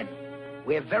up again.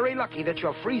 We're very lucky that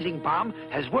your freezing bomb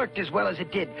has worked as well as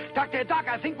it did. Dr. Hidaka,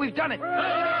 I think we've done it.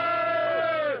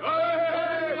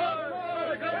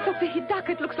 Dr. Hidaka,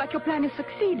 it looks like your plan has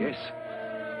succeeded. Yes.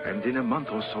 And in a month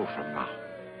or so from now,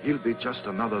 he'll be just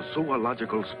another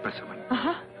zoological specimen.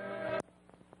 Uh-huh.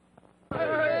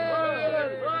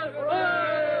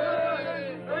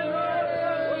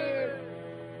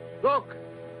 Look!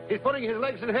 He's putting his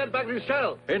legs and head back in his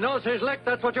shell. He knows his leg.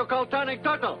 That's what you call turning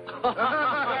turtle.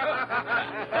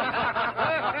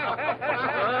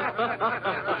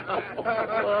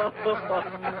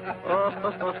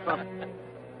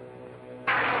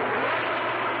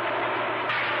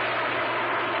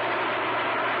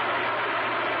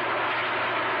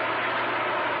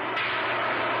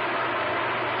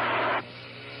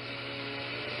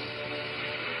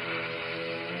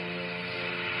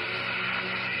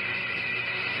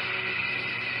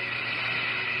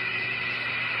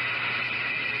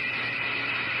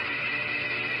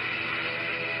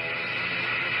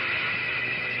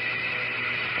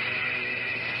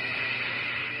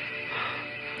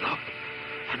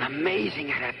 An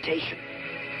amazing adaptation.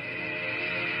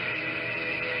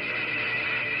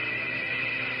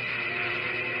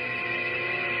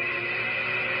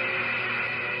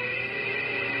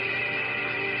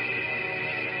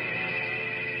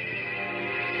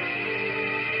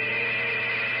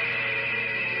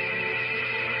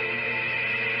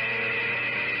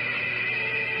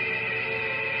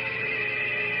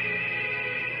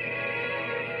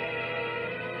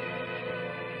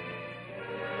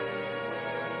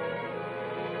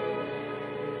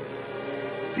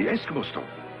 The Eskimo stone.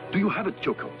 Do you have it,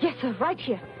 Joko? Yes, sir, right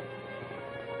here.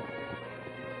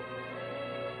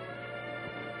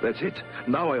 That's it.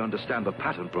 Now I understand the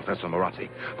pattern, Professor Moratti.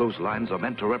 Those lines are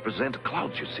meant to represent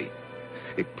clouds, you see.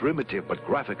 A primitive but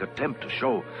graphic attempt to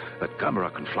show that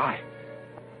Gammera can fly.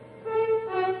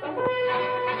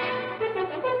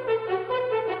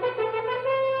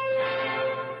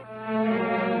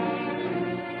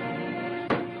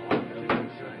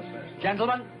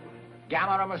 Gentlemen,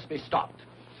 Gammera must be stopped.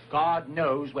 God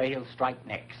knows where he'll strike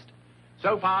next.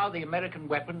 So far, the American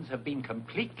weapons have been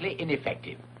completely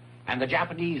ineffective, and the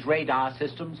Japanese radar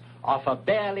systems offer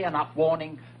barely enough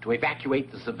warning to evacuate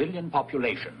the civilian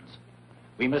populations.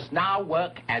 We must now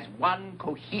work as one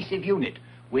cohesive unit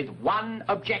with one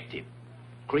objective,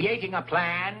 creating a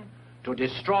plan to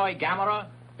destroy Gammera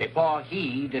before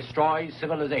he destroys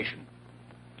civilization.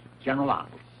 General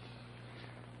Arnold.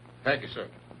 Thank you, sir.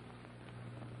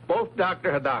 Both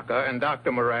Dr. Hidaka and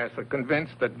Dr. Morass are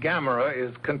convinced that Gammera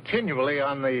is continually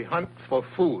on the hunt for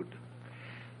food.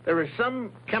 There is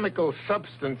some chemical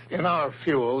substance in our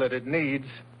fuel that it needs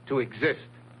to exist.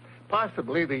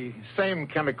 possibly the same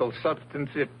chemical substance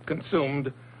it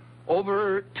consumed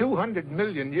over 200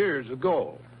 million years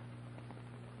ago.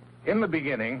 In the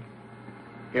beginning,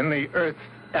 in the Earth's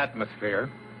atmosphere,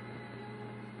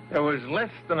 there was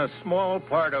less than a small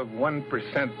part of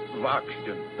 1% of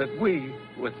oxygen that we,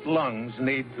 with lungs,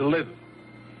 need to live.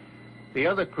 The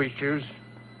other creatures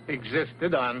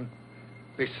existed on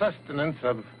the sustenance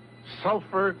of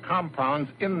sulfur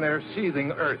compounds in their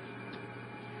seething earth.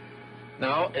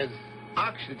 Now, as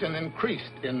oxygen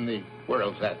increased in the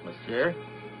world's atmosphere,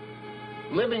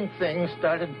 living things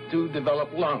started to develop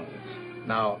lungs.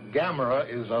 Now, Gammera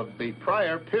is of the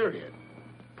prior period,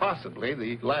 possibly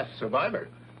the last survivor.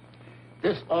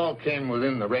 This all came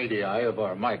within the radii of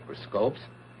our microscopes,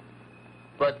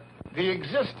 but the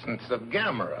existence of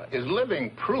Gammera is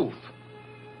living proof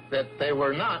that they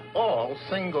were not all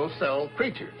single-cell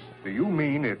creatures. Do you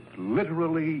mean it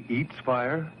literally eats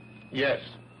fire? Yes.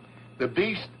 The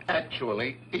beast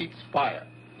actually eats fire.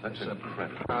 That's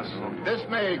incredible. This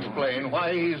may explain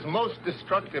why he's most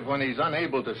destructive when he's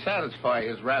unable to satisfy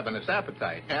his ravenous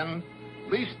appetite, and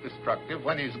least destructive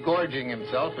when he's gorging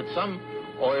himself at some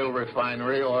oil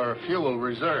refinery or fuel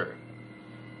reserve.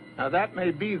 Now, that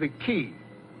may be the key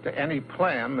to any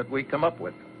plan that we come up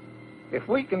with. If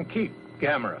we can keep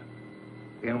Gammera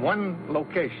in one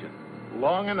location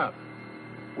long enough,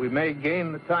 we may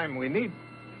gain the time we need.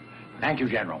 Thank you,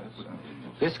 General.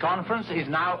 This conference is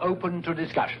now open to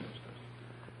discussion.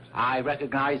 I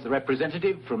recognize the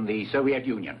representative from the Soviet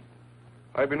Union.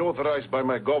 I've been authorized by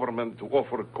my government to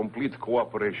offer complete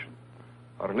cooperation.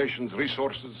 Our nation's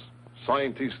resources,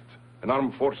 scientists, and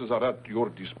armed forces are at your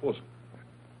disposal.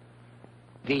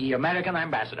 The American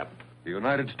ambassador. The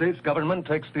United States government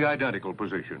takes the identical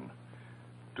position.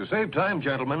 To save time,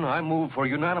 gentlemen, I move for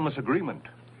unanimous agreement.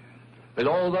 Will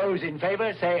all those in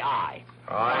favor say aye?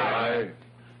 Aye.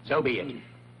 So be it.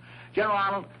 General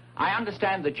Arnold, I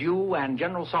understand that you and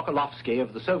General Sokolovsky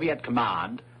of the Soviet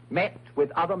Command met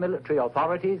with other military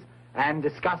authorities and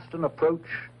discussed an approach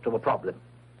to the problem.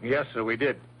 Yes, sir, we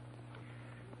did.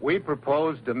 We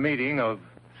proposed a meeting of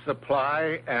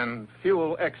supply and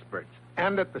fuel experts,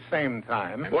 and at the same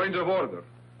time... Point of order.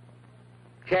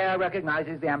 Chair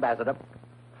recognizes the ambassador.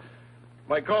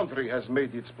 My country has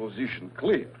made its position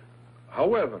clear.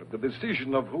 However, the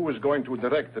decision of who is going to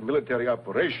direct the military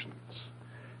operations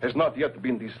has not yet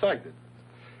been decided.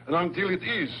 And until it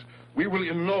is, we will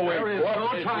in no way... There is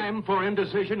no time for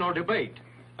indecision or debate.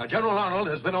 General Arnold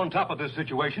has been on top of this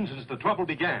situation since the trouble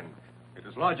began. It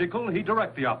is logical he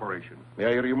direct the operation. May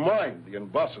I remind the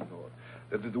ambassador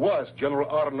that it was General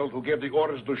Arnold who gave the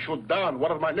orders to shoot down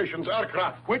one of my nation's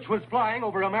aircraft. Which was flying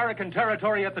over American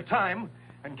territory at the time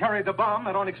and carried the bomb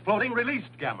that, on exploding, released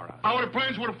Gammera. Our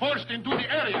planes were forced into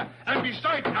the area, and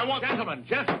besides, I want... Gentlemen,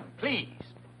 please.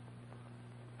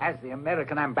 As the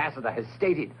American ambassador has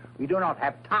stated, we do not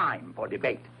have time for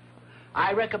debate.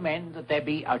 I recommend that there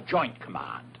be a joint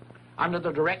command under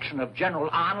the direction of General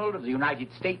Arnold of the United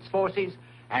States Forces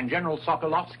and General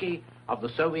Sokolovsky of the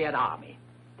Soviet Army.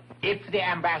 If the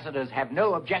ambassadors have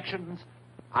no objections,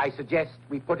 I suggest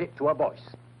we put it to a voice.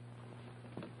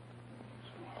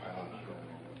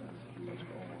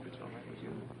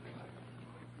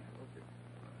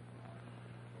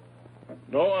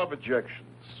 No objections.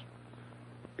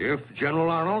 If General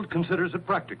Arnold considers it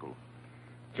practical.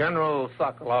 General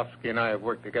Sokolovsky and I have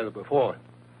worked together before,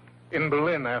 in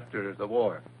Berlin after the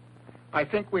war. I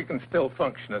think we can still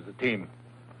function as a team.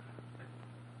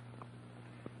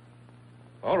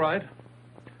 All right.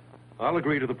 I'll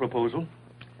agree to the proposal.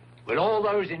 Will all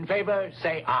those in favor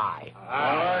say aye?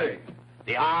 Aye.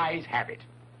 The ayes have it.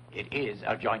 It is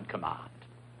a joint command.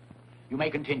 You may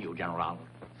continue, General Arnold.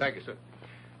 Thank you, sir.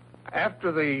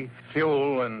 After the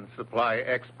fuel and supply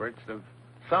experts have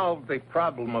solved the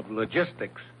problem of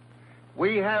logistics,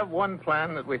 we have one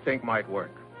plan that we think might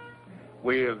work.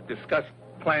 We have discussed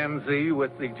Plan Z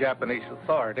with the Japanese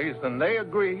authorities, and they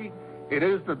agree it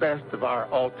is the best of our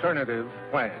alternative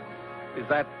plans. Is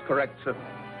that correct, sir?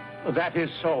 That is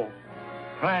so.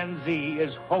 Plan Z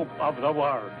is hope of the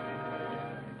world.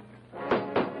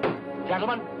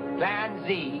 Gentlemen, Plan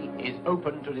Z is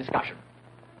open to discussion.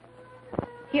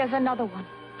 Here's another one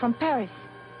from Paris.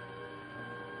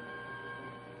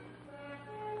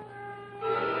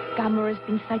 Gammera has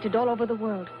been sighted all over the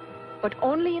world, but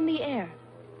only in the air.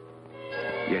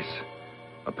 Yes.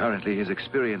 Apparently his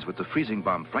experience with the freezing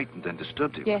bomb frightened and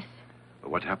disturbed him. Yes.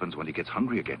 But what happens when he gets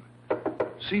hungry again?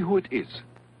 See who it is.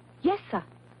 Yes, sir.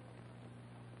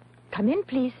 Come in,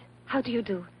 please. How do you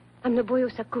do? I'm Nobuyo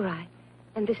Sakurai,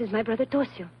 and this is my brother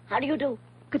Toshio. How do you do?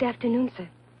 Good afternoon, sir.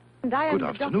 And I am Good the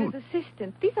afternoon. doctor's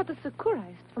assistant. These are the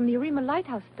Sakurais from the Arima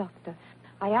Lighthouse, Doctor.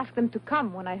 I asked them to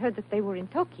come when I heard that they were in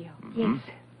Tokyo. Yes.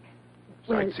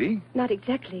 Well, Sightsee? not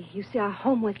exactly. You see, our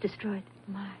home was destroyed.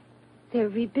 My. They're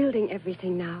rebuilding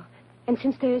everything now. And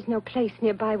since there is no place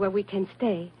nearby where we can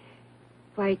stay,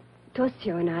 why,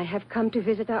 Toshio and I have come to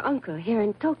visit our uncle here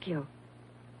in Tokyo.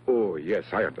 Oh, yes,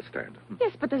 I understand.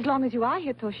 Yes, but as long as you are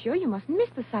here, Toshio, you mustn't miss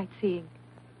the sightseeing.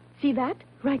 See that?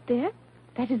 Right there?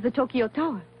 That is the Tokyo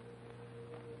Tower.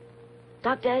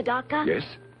 Dr. Hidaka? Yes?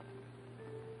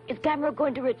 Is Gammera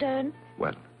going to return?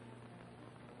 Well,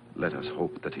 let us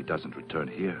hope that he doesn't return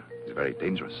here. He's very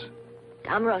dangerous.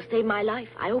 Gammera saved my life.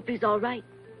 I hope he's all right.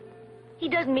 He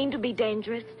doesn't mean to be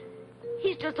dangerous.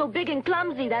 He's just so big and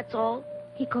clumsy, that's all.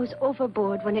 He goes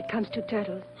overboard when it comes to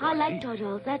turtles. I like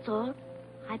turtles, that's all.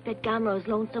 I bet Gammera's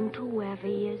lonesome too, wherever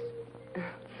he is.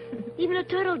 Even a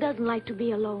turtle doesn't like to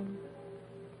be alone.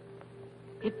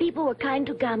 If people were kind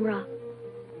to Gammera,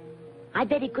 I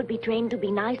bet he could be trained to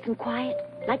be nice and quiet,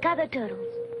 like other turtles.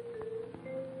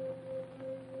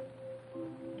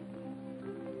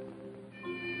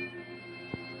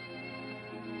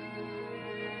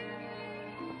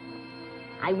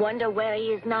 I wonder where he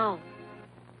is now.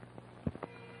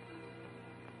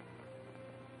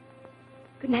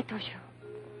 Good night, Toshio.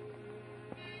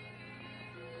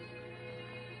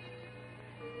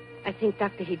 I think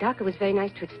Dr. Hidaka was very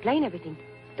nice to explain everything,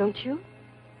 don't you?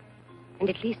 And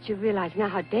at least you realize now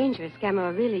how dangerous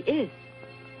Gammera really is.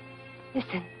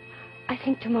 Listen, I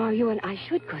think tomorrow you and I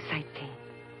should go sightseeing.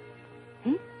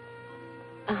 Hmm?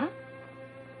 Uh-huh.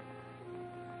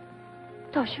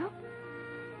 Toshio?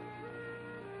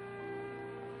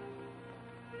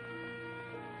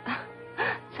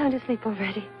 Sound asleep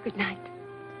already. Good night.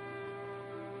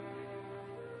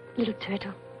 Little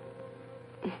turtle.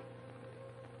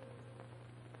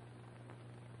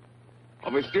 A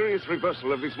mysterious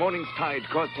reversal of this morning's tide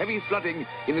caused heavy flooding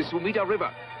in the Sumida River,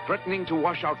 threatening to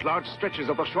wash out large stretches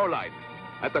of the shoreline.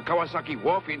 At the Kawasaki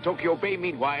Wharf in Tokyo Bay,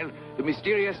 meanwhile, the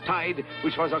mysterious tide,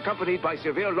 which was accompanied by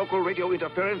severe local radio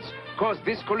interference, caused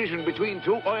this collision between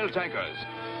two oil tankers.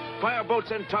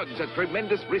 Fireboats and tugs at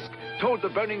tremendous risk towed the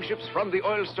burning ships from the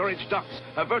oil storage docks,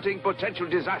 averting potential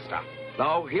disaster.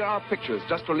 Now, here are pictures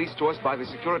just released to us by the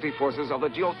security forces of the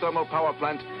geothermal power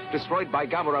plant destroyed by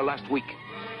Gammera last week.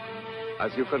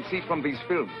 As you can see from these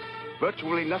films,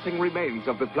 virtually nothing remains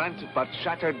of the plant but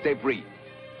shattered debris.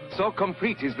 So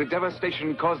complete is the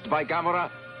devastation caused by Gammera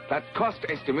that cost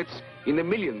estimates in the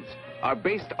millions are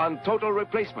based on total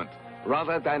replacement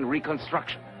rather than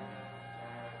reconstruction.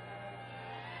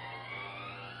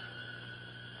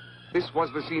 This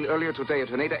was the scene earlier today at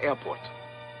Haneda Airport,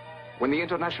 when the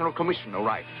International Commission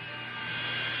arrived.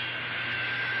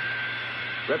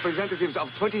 Representatives of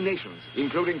 20 nations,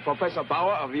 including Professor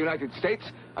Bauer of the United States,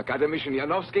 Academician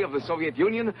Yanovsky of the Soviet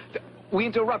Union. We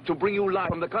interrupt to bring you live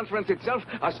from the conference itself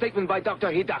a statement by Dr.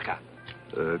 Hidaka.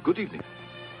 Good evening.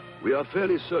 We are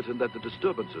fairly certain that the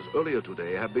disturbances earlier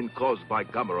today have been caused by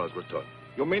Gammera's return.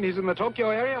 You mean he's in the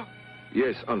Tokyo area?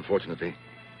 Yes, unfortunately.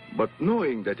 But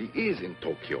knowing that he is in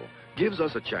Tokyo gives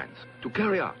us a chance to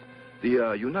carry out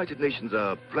the United Nations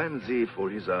Plan Z for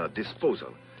his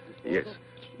disposal. Yes.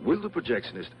 Will the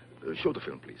projectionist show the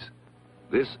film, please?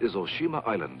 This is Oshima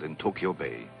Island in Tokyo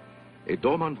Bay, a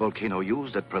dormant volcano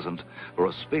used at present for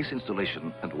a space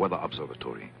installation and weather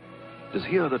observatory. It is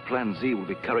here that Plan Z will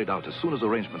be carried out as soon as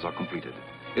arrangements are completed.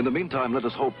 In the meantime, let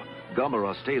us hope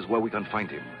Gammera stays where we can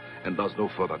find him and does no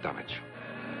further damage.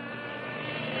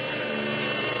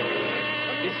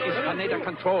 This is Haneda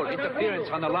Control. Interference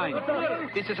on the line.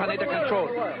 This is Haneda Control.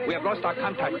 We have lost our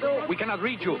contact. We cannot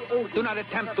reach you. Do not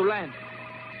attempt to land.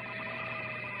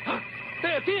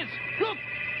 There it is! Look!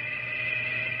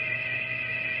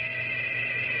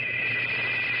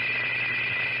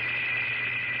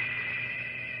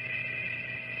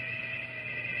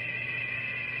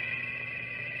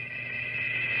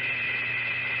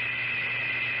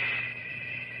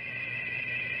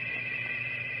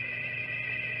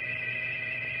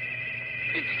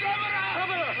 It's Gammera!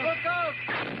 Gammera! Look out!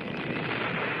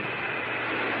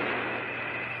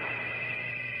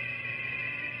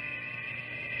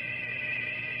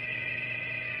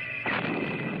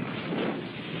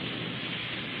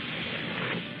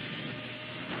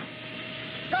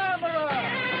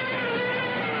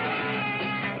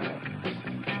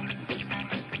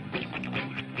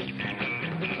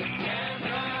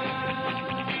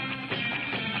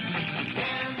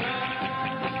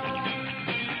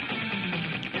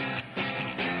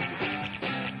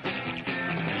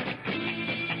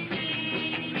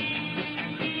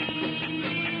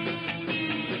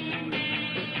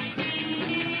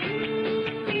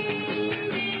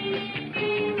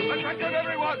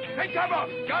 Take cover!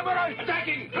 Gammera is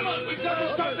attacking! Come on, we've got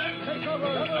to stop them! Take cover!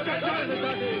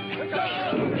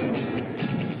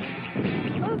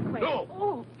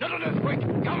 No! Not an earthquake!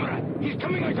 Gammera! He's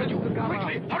coming, I tell you!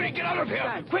 Quickly! Hurry, get out of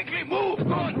here! Quickly, move!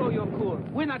 Go on! Blow your cool.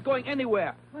 We're not going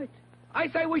anywhere. Wait. I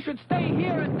say we should stay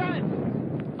here and dance.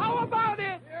 How about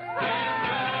it?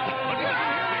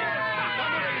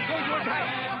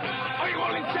 Are you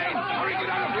all insane? Hurry, get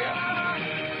out of here!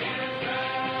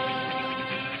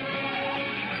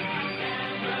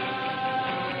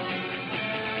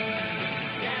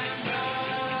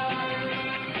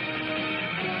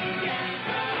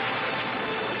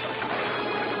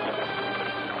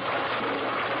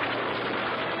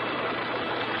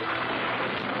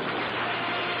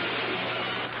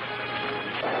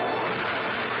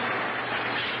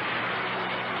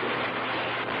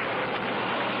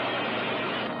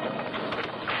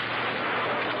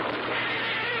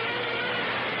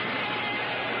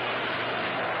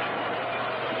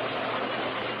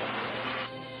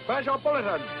 Special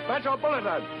bulletin! Special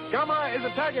bulletin! Gammera is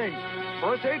attacking!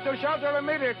 Proceed to shelter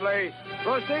immediately!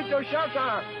 Proceed to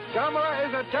shelter! Gammera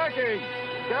is attacking!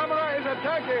 Gammera is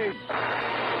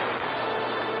attacking!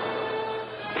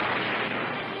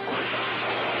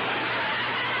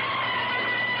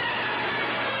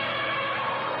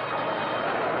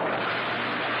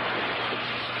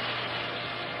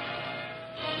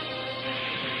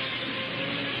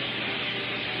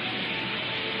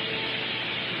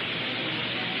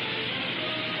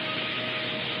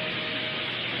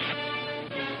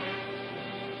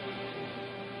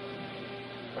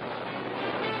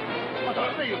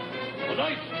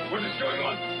 What is going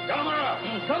on? Gammera!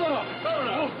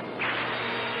 Gammera!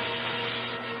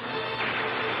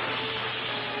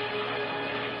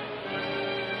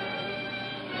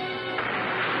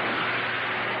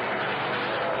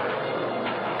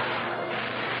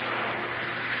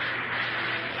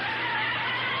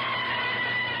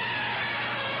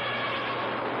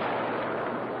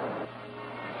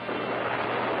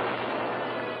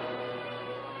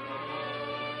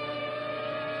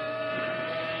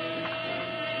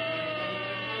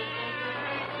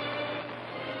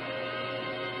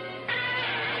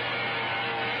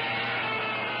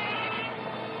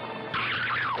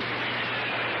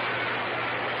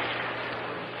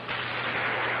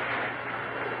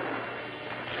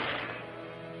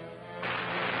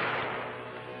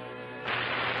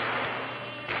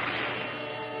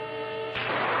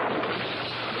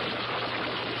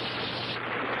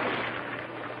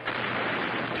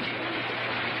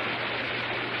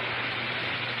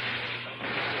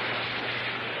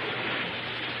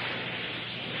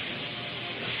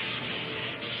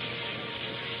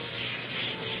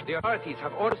 The authorities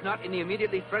have orders not in the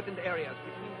immediately threatened areas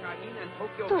between Diane and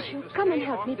Tokyo Bay Toshio, to come and stay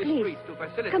help off me, the please. streets to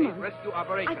facilitate Come on. rescue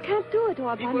operations. I can't do it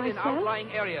all by People in myself.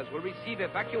 outlying areas will receive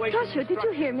evacuation Toshio, did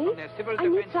you hear me? from their civil I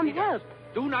need defense some leaders.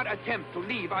 help. Do not attempt to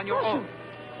leave on your Toshio. own.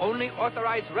 Only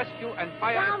authorized rescue and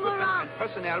fire equipment and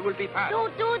personnel will be passed.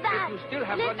 Don't do that. If you still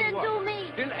have Listen running to water,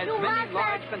 me. fill as You many mustn't.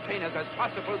 large containers as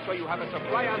possible so you have a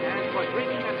supply on hand for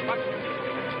drinking and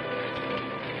smuggling.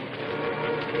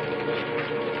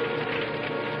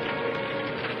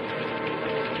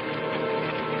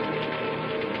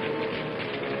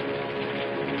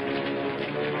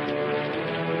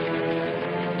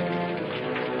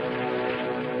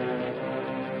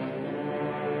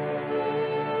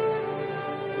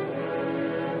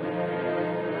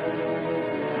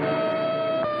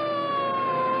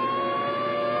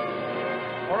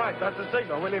 All right, that's the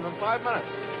signal. We leave in 5 minutes.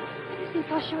 Is he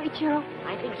Toshio, Ichiro?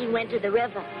 I think he went to the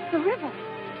river. The river.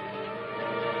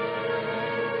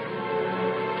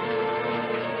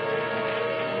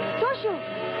 Toshio!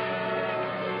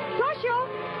 Toshio!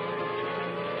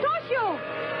 Toshio!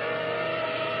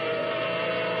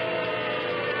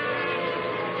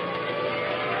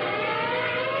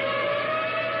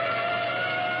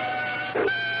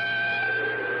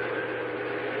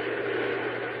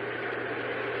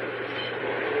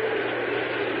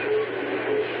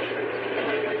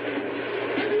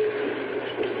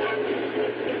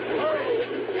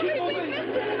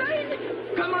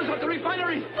 Cameras at the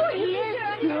refinery! Oh, he is.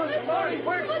 Hurry,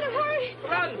 quick! Hurry!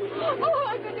 Run! Oh,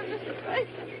 I'm going to miss the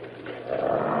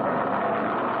place.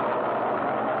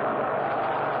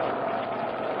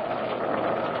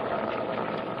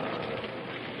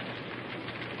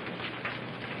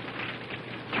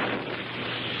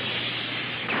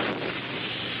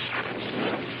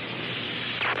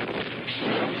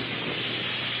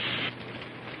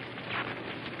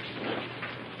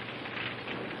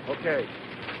 Okay.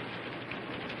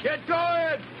 Get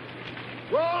going!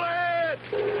 Roll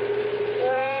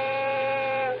it!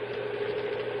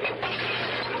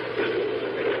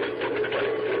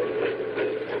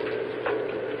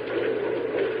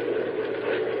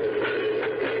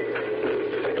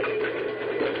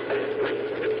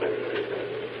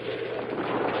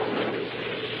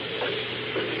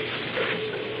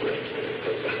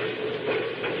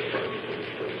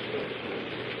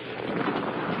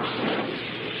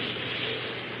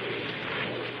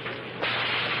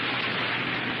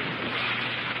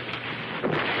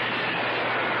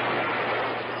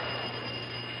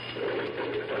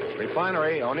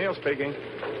 Refinery, O'Neill speaking.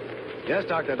 Yes,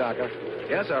 Dr. Dekker.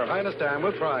 Yes, sir, I understand.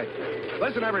 We'll try.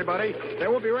 Listen, everybody. They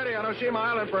won't be ready on Oshima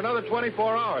Island for another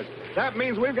 24 hours. That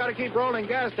means we've got to keep rolling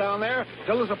gas down there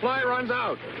till the supply runs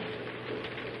out.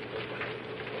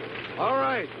 All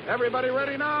right. Everybody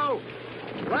ready now?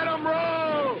 Let 'em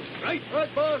roll! Right,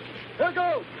 boss. Here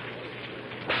goes.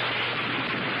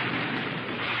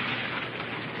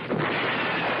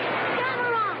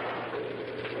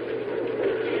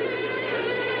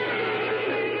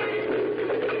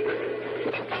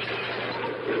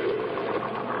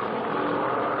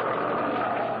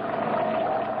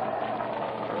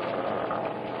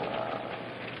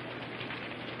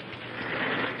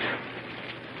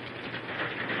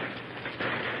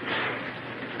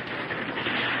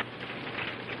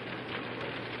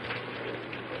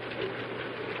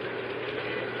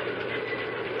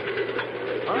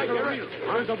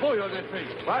 There's a boy on that thing.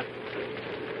 What?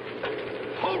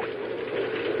 Hold it!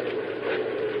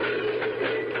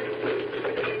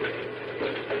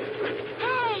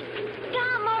 Hey,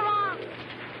 Gammera!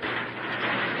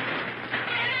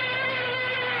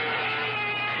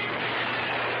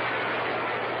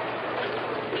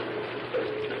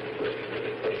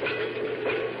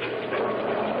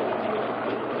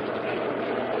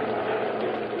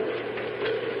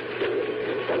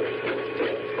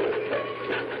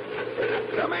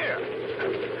 Come here.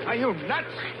 Are you nuts?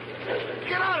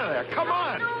 Get out of there. Come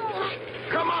on. No.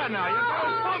 Come on now. You're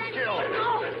going smoke kill.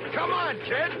 No. Come on,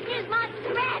 kid. Here's my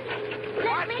threat.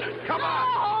 What? Let me Come go.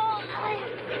 on.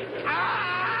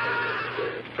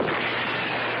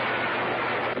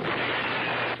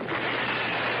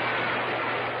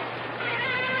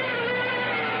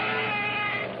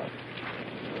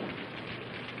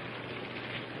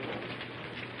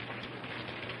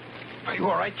 Are you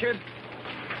all right, kid?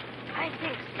 I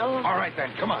think so. All right,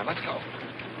 then. Come on. Let's go.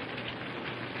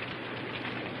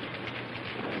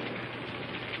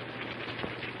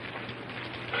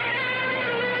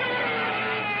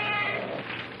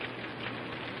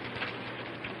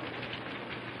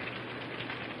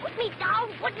 Put me down.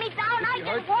 Put me down. I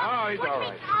can walk. Oh, he's Put all me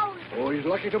right. down. Oh, he's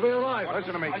lucky to be alive.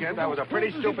 Listen to me, kid. That was a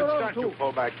pretty stupid stunt you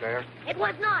pulled back there. It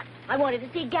was not. I wanted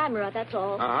to see Gammera, that's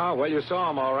all. Uh-huh. Well, you saw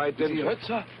him all right, didn't you? Is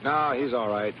he hurt, sir? No, he's all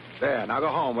right. There, now go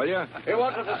home, will you? He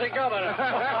wanted to see Gammera.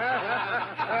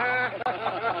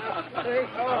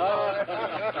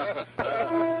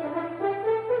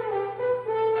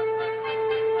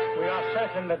 We are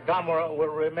certain that Gammera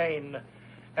will remain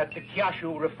at the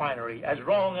Kyashu refinery as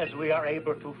long as we are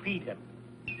able to feed him.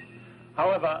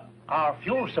 However, our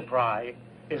fuel supply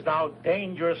is now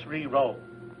dangerously low.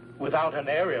 Without an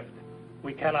airlift,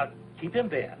 we cannot keep him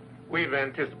there. We've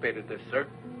anticipated this, sir.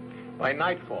 By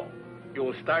nightfall, you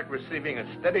will start receiving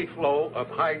a steady flow of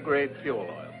high-grade fuel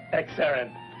oil.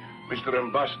 Excellent. Mr.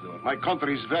 Ambassador, my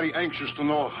country is very anxious to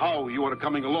know how you are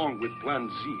coming along with Plan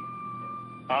Z.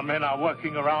 Our men are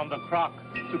working around the clock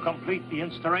to complete the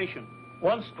installation.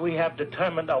 Once we have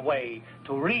determined a way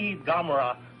to lead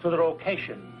Gammera to the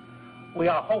location, we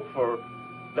are hopeful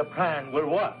the plan will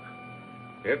work.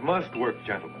 It must work,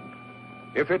 gentlemen.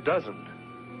 If it doesn't,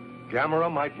 Gammera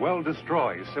might well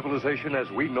destroy civilization as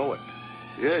we know it.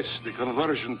 Yes, the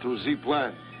conversion to Z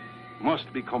plan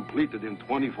must be completed in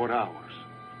 24 hours.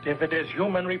 If it is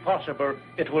humanly possible,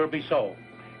 it will be so.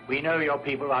 We know your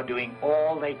people are doing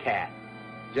all they can.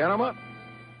 Gentlemen,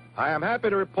 I am happy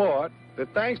to report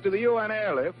that thanks to the UN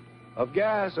airlift of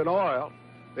gas and oil,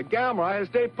 the Gammera has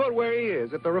stayed put where he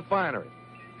is at the refinery,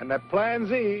 and that Plan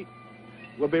Z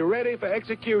will be ready for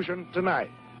execution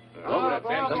tonight. Just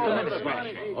a minute,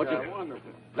 Smash.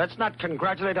 Let's not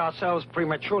congratulate ourselves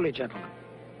prematurely, gentlemen.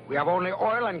 We have only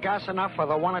oil and gas enough for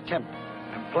the one attempt.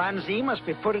 And Plan Z must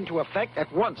be put into effect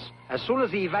at once, as soon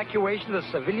as the evacuation of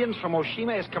the civilians from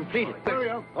Oshima is completed. Hurry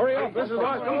up. This is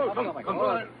our go. Come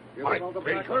on. All right,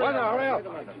 ready. Hurry up.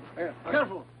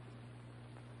 Careful.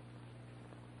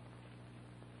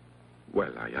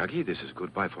 Well, Ayagi, this is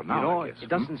goodbye for now. You know, I guess. it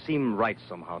doesn't seem right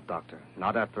somehow, Doctor.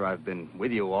 Not after I've been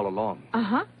with you all along.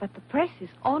 Uh-huh, but the press is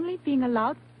only being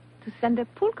allowed to send a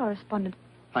pool correspondent.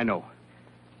 I know.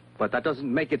 But that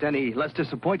doesn't make it any less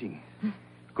disappointing.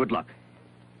 Good luck.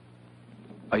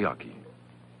 Ayagi,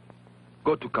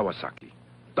 go to Kawasaki.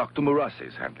 Dr. Murase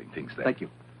is handling things there. Thank you.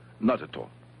 Not at all.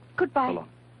 Goodbye. So long.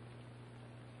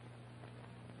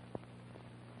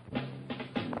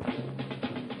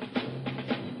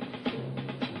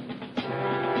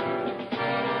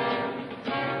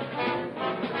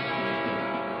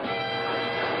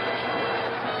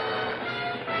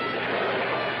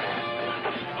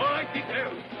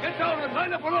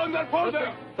 Along that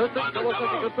boulder! Testing,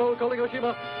 Kawasaki Control, calling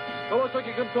Oshima.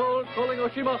 Kawasaki Control, calling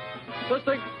Oshima.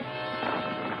 Testing.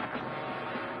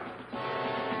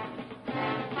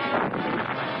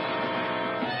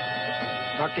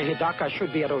 Dr. Hidaka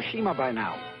should be at Oshima by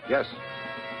now. Yes.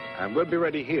 And we'll be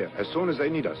ready here as soon as they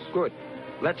need us. Good.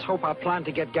 Let's hope our plan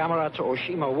to get Gammera to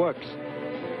Oshima works.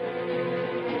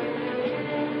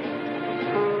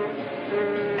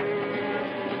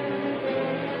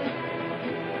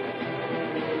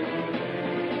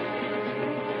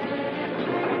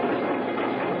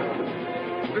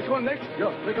 Which one next?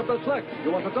 Yeah, pick up that slack.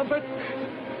 You want to dump it?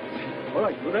 All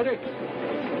right, you ready?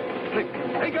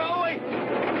 Hey, go away!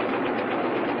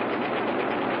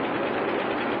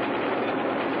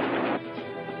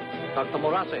 Dr.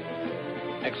 Morase.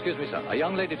 Excuse me, sir. A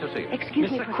young lady to see.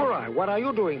 Excuse me, Miss Sakurai, what are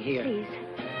you doing here? Please.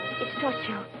 It's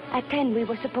Toshio. At 10, we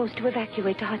were supposed to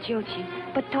evacuate to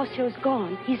Hachiochi. But Toshio's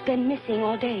gone. He's been missing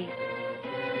all day.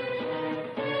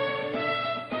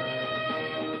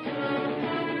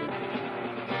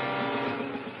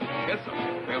 Yes, sir.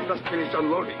 We have just finished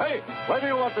unloading. Hey, where do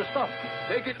you want the stuff?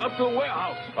 Take it up to the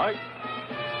warehouse. Right.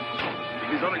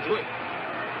 It is on its way.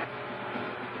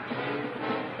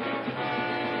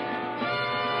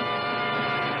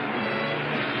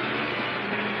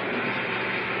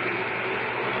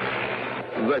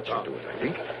 That should do it, I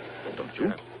think. Don't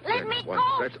you? Let me Once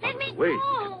go! that's out Let of me the way,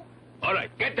 go! All right,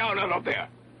 get down out of there.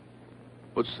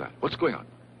 What's that? What's going on?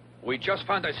 We just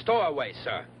found a stowaway,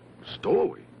 sir.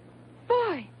 Stowaway?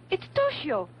 Boy, it's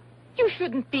Toshio. You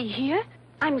shouldn't be here.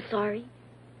 I'm sorry.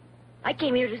 I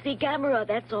came here to see Gammera,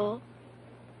 that's all.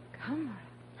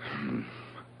 Gammera?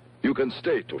 You can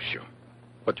stay, Toshio.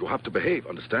 But you have to behave,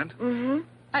 understand? Mm-hmm.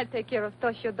 I'll take care of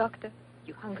Toshio, Doctor.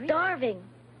 You hungry? Starving.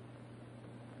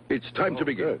 It's time to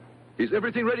begin. Is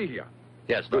everything ready here?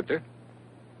 Yes, Doctor.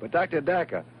 But Dr.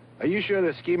 Dekker, are you sure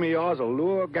this scheme of yours will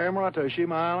lure Gammera to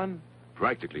Oshima Island?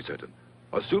 Practically certain.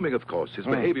 Assuming, of course, his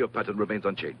behavior pattern remains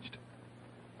unchanged.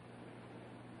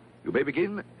 You may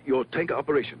begin your tanker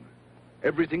operation.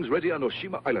 Everything's ready on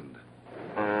Oshima Island.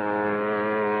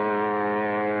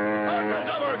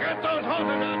 Get those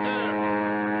hoses out there!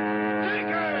 Take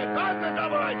it! Start the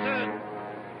double, I said!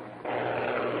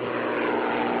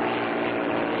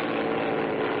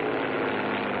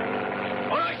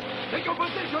 All right, take your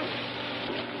position.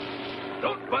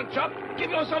 Don't bunch up.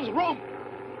 Give yourselves room.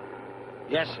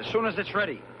 Yes, as soon as it's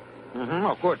ready.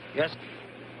 Oh, good. Yes,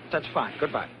 that's fine.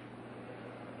 Goodbye.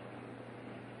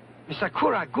 Miss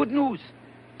Sakura, good news.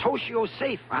 Toshio's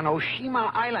safe on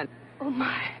Oshima Island. Oh,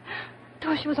 my.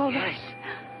 Toshio's all right.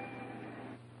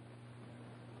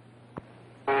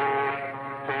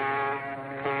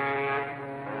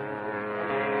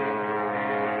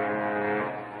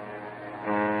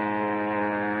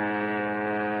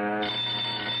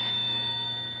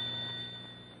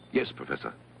 Yes,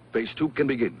 Professor. Phase 2 can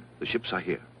begin. The ships are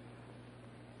here.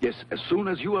 Yes, as soon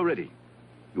as you are ready.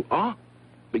 You are?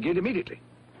 Begin immediately.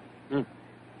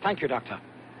 Thank you, Doctor.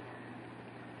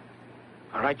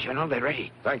 All right, General, they're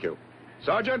ready. Thank you.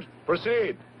 Sergeant,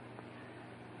 proceed.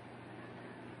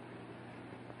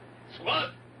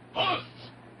 Squad, posts.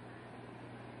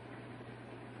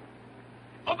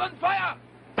 Open fire.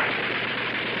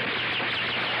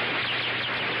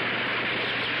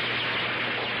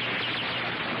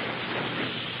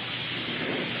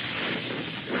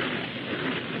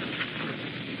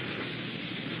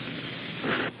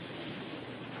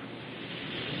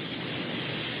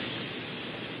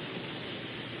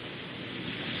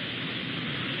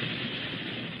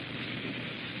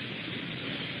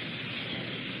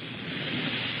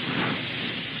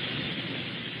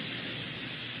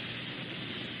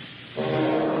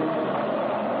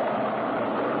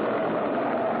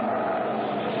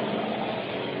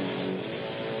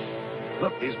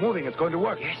 Look, he's moving. It's going to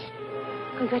work. Yes.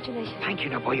 Congratulations. Thank you,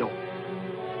 Naboyo.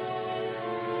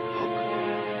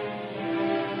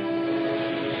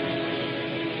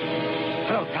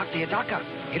 Hello, Dr.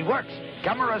 Hidaka. It works.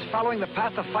 Gammera's following the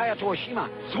path of fire to Oshima.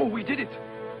 So we did it.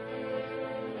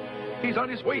 He's on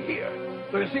his way here.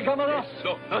 Do you see Gammera? Yes.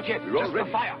 No, not yet. We're all Just ready.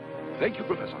 the fire. Thank you,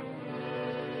 Professor.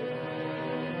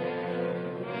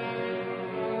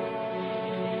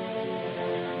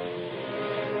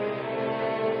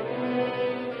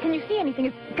 Can you see anything?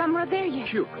 Is Gammera there yet?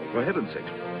 Phew, for heaven's sake.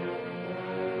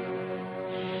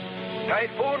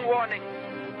 Typhoon warning.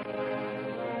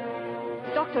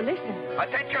 Doctor, listen.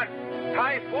 Attention!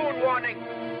 Typhoon warning!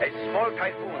 A small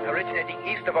typhoon originating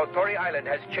east of Otori Island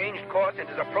has changed course and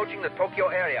is approaching the Tokyo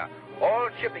area. All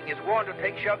shipping is warned to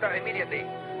take shelter immediately.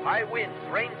 High winds,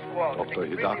 rain squalls, Dr.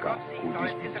 Hidaka, could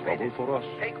this be trouble for us?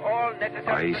 Take all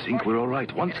necessary I think we're all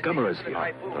right once Gammera's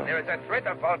here. There is a threat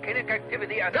of volcanic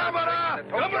activity and Gammera! in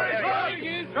the Tokyo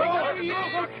area.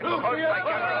 Caused by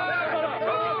Gammera.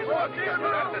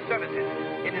 After services.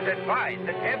 It is advised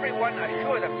that everyone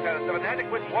assure themselves of an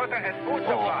adequate water and food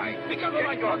supply. We got the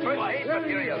right Get your first aid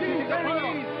materials.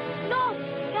 No!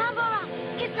 Gammera!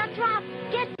 It's a trap!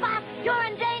 Get back! You're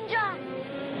in danger!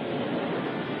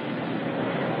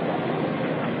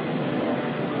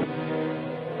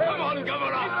 Come on,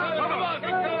 Gammera! Come on!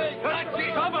 That's it!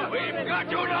 We've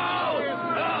got you now!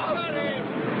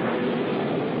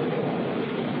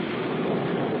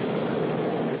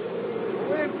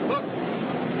 Look!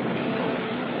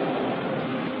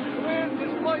 The wind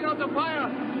is blowing out the fire!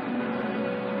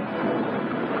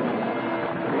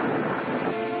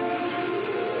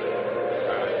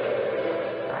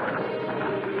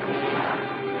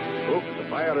 Look, the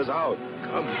fire is out.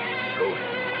 Come, go.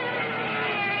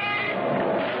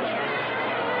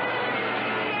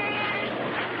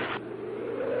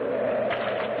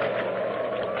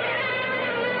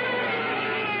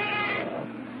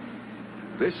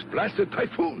 This blasted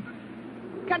typhoon.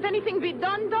 Can't anything be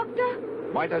done, Doctor?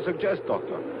 Might I suggest,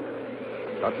 Doctor,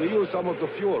 that we use some of the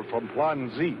fuel from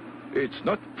Plan Z? It's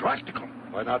not practical.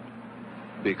 Why not?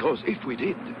 Because if we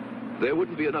did, there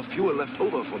wouldn't be enough fuel left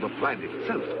over for the plant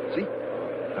itself. See?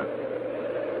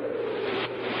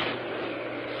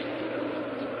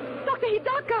 Dr.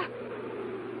 Hidaka!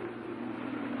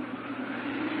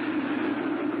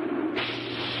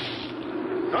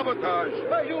 Sabotage!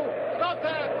 Hey, you! Stop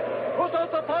there! Put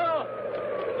out the fire!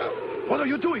 What are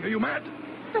you doing? Are you mad?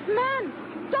 That man!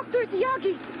 Dr.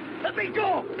 Yagi! Let me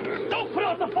go! Don't put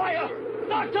out the fire!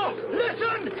 Doctor,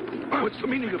 listen! What's the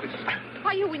meaning of this?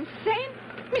 Are you insane?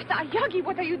 Mr. Ayagi,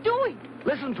 what are you doing?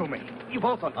 Listen to me. You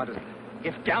both are honest.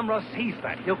 If Gammera sees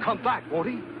that, he'll come back, won't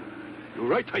he? You're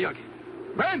right, Hayagi.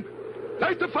 Men,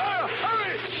 light the fire!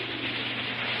 Hurry!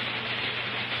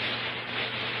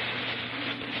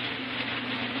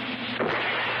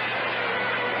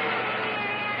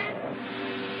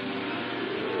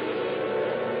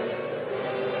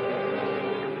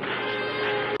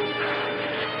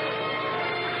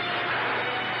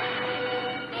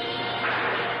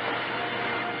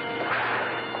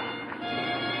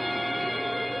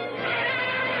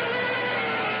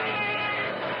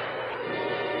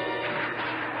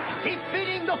 Keep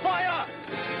feeding the fire!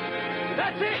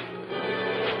 That's it!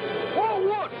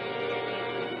 Forward!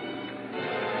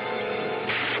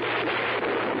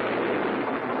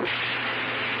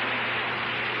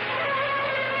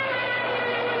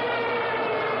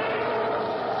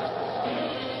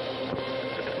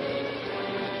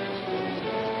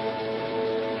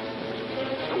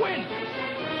 The wind!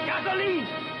 Gasoline!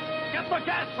 Get the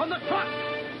gas from the truck!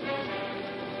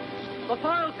 The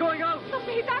fire's going out!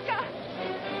 Dr. Hidaka!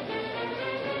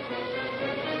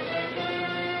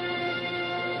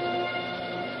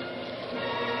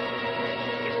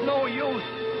 It's no use.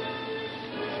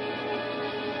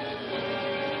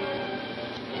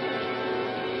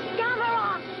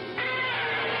 Gammera!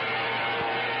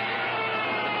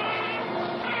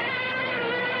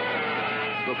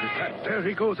 Look at that. There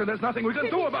he goes, and there's nothing we can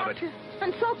do about it.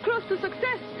 And so close to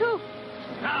success, too.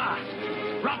 Ah,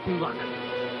 rotten luck.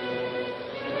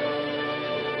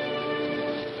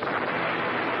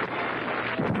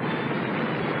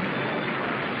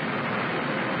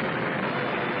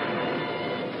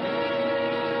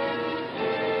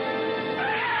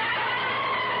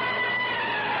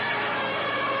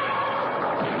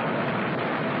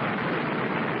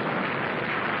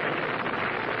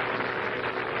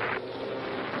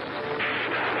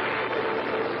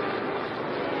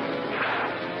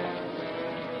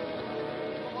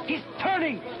 He's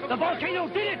turning! The volcano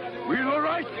did it! We're all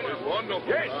right. It's wonderful.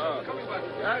 Yes.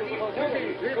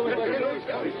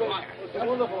 It's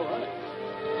wonderful, huh?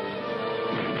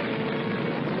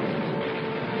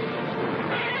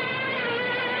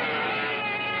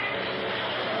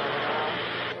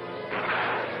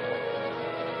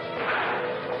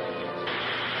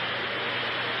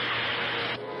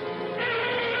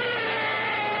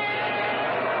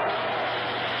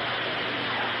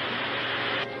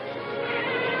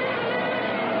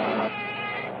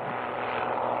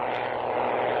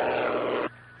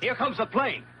 Here comes a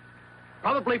plane.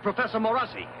 Probably Professor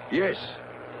Morassi. Yes.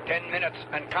 10 minutes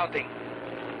and counting.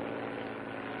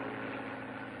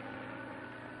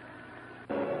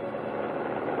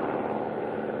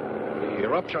 The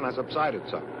eruption has subsided,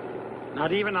 sir.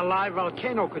 Not even a live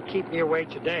volcano could keep me away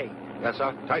today. Yes,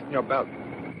 sir. Tighten your belt.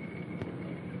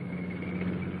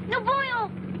 Naboyo!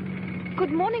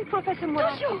 Good morning, Professor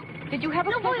Morassi. Toshio! Did you have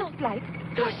a Naboyo! pleasant flight?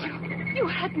 Toshio! You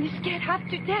had me scared half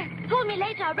to death. Fool me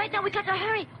later. Right now we got to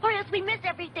hurry, or else we miss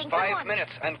everything. Come 5 on.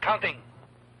 minutes and counting.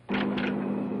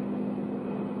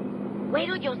 Wait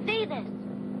till you see this.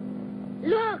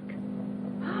 Look.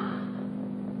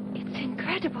 It's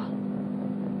incredible.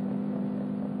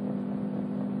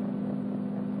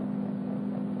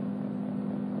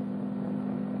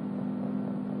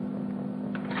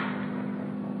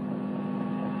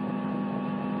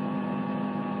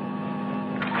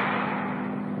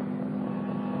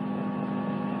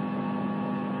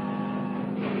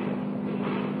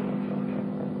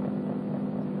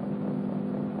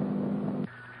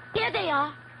 There they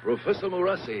are. Professor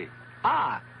Morassi.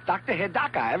 Ah, Dr.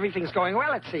 Hidaka. Everything's going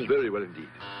well, it seems. Very well indeed.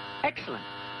 Excellent.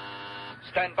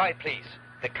 Stand by, please.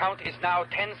 The count is now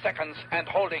 10 seconds and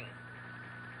holding.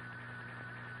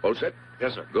 All set?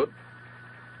 Yes, sir. Good.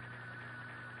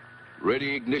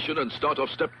 Ready, ignition, and start off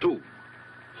step 2.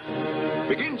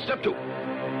 Begin step 2.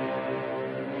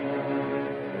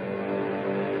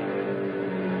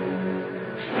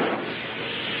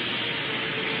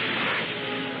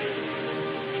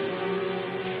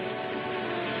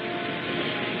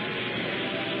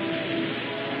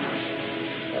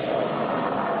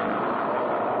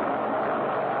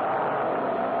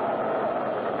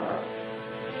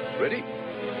 Ready?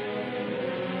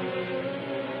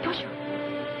 Joshua.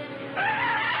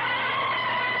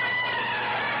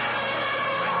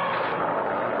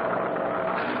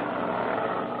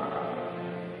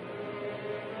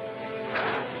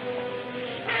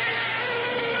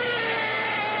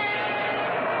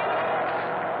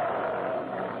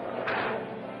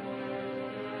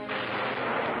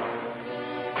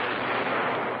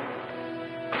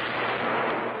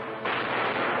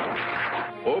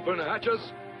 Open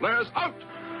hatches. Flares out.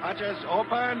 Hatches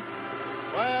open.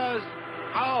 Flares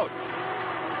out.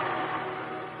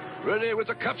 Ready with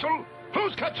the capsule?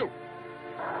 Whose capsule?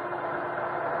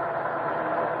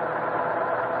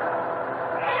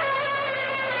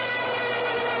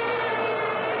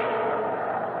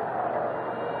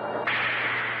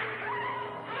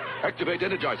 Activate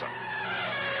Energizer.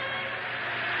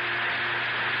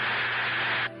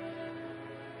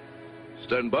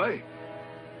 Stand by.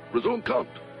 Resume count.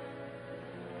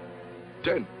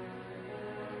 10,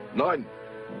 9,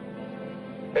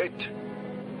 8,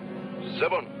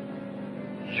 7,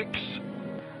 6,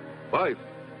 5,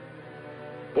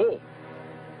 4,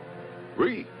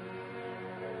 3,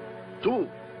 2,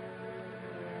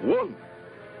 1,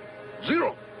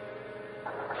 0.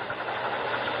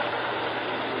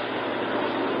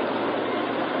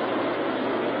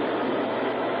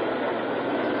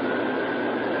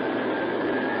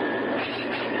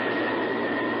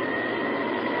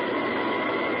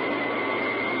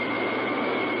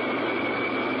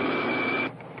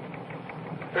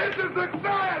 This is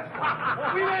success!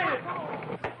 We made it!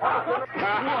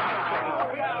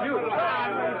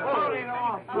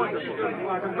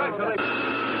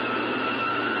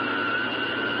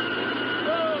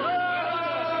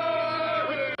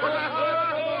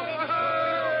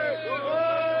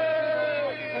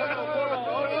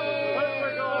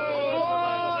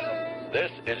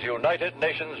 This is United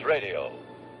Nations Radio.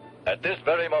 At this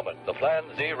very moment, the Plan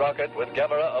Z rocket with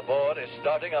Gammera aboard is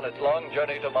starting on its long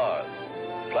journey to Mars.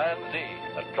 Plan Z,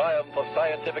 a triumph of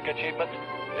scientific achievement,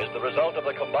 is the result of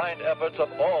the combined efforts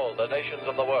of all the nations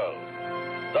of the world.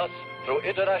 Thus, through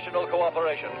international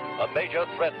cooperation, a major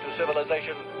threat to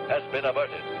civilization has been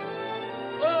averted.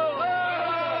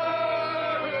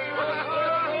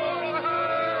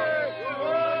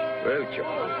 Well, Joe,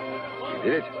 you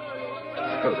did it.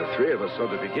 So the three of us saw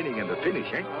the beginning and the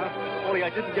finish, eh? Only I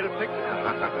didn't get a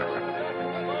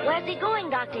picture. Where's he going,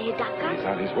 Dr. Hidaka? He's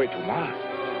on his way to Mars.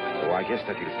 So I guess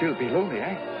that he'll still be lonely,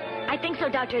 eh? I think so,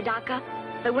 Dr. Hidaka.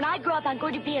 But when I grow up, I'm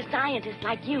going to be a scientist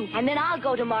like you. And then I'll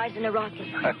go to Mars in a rocket.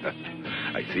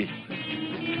 I see.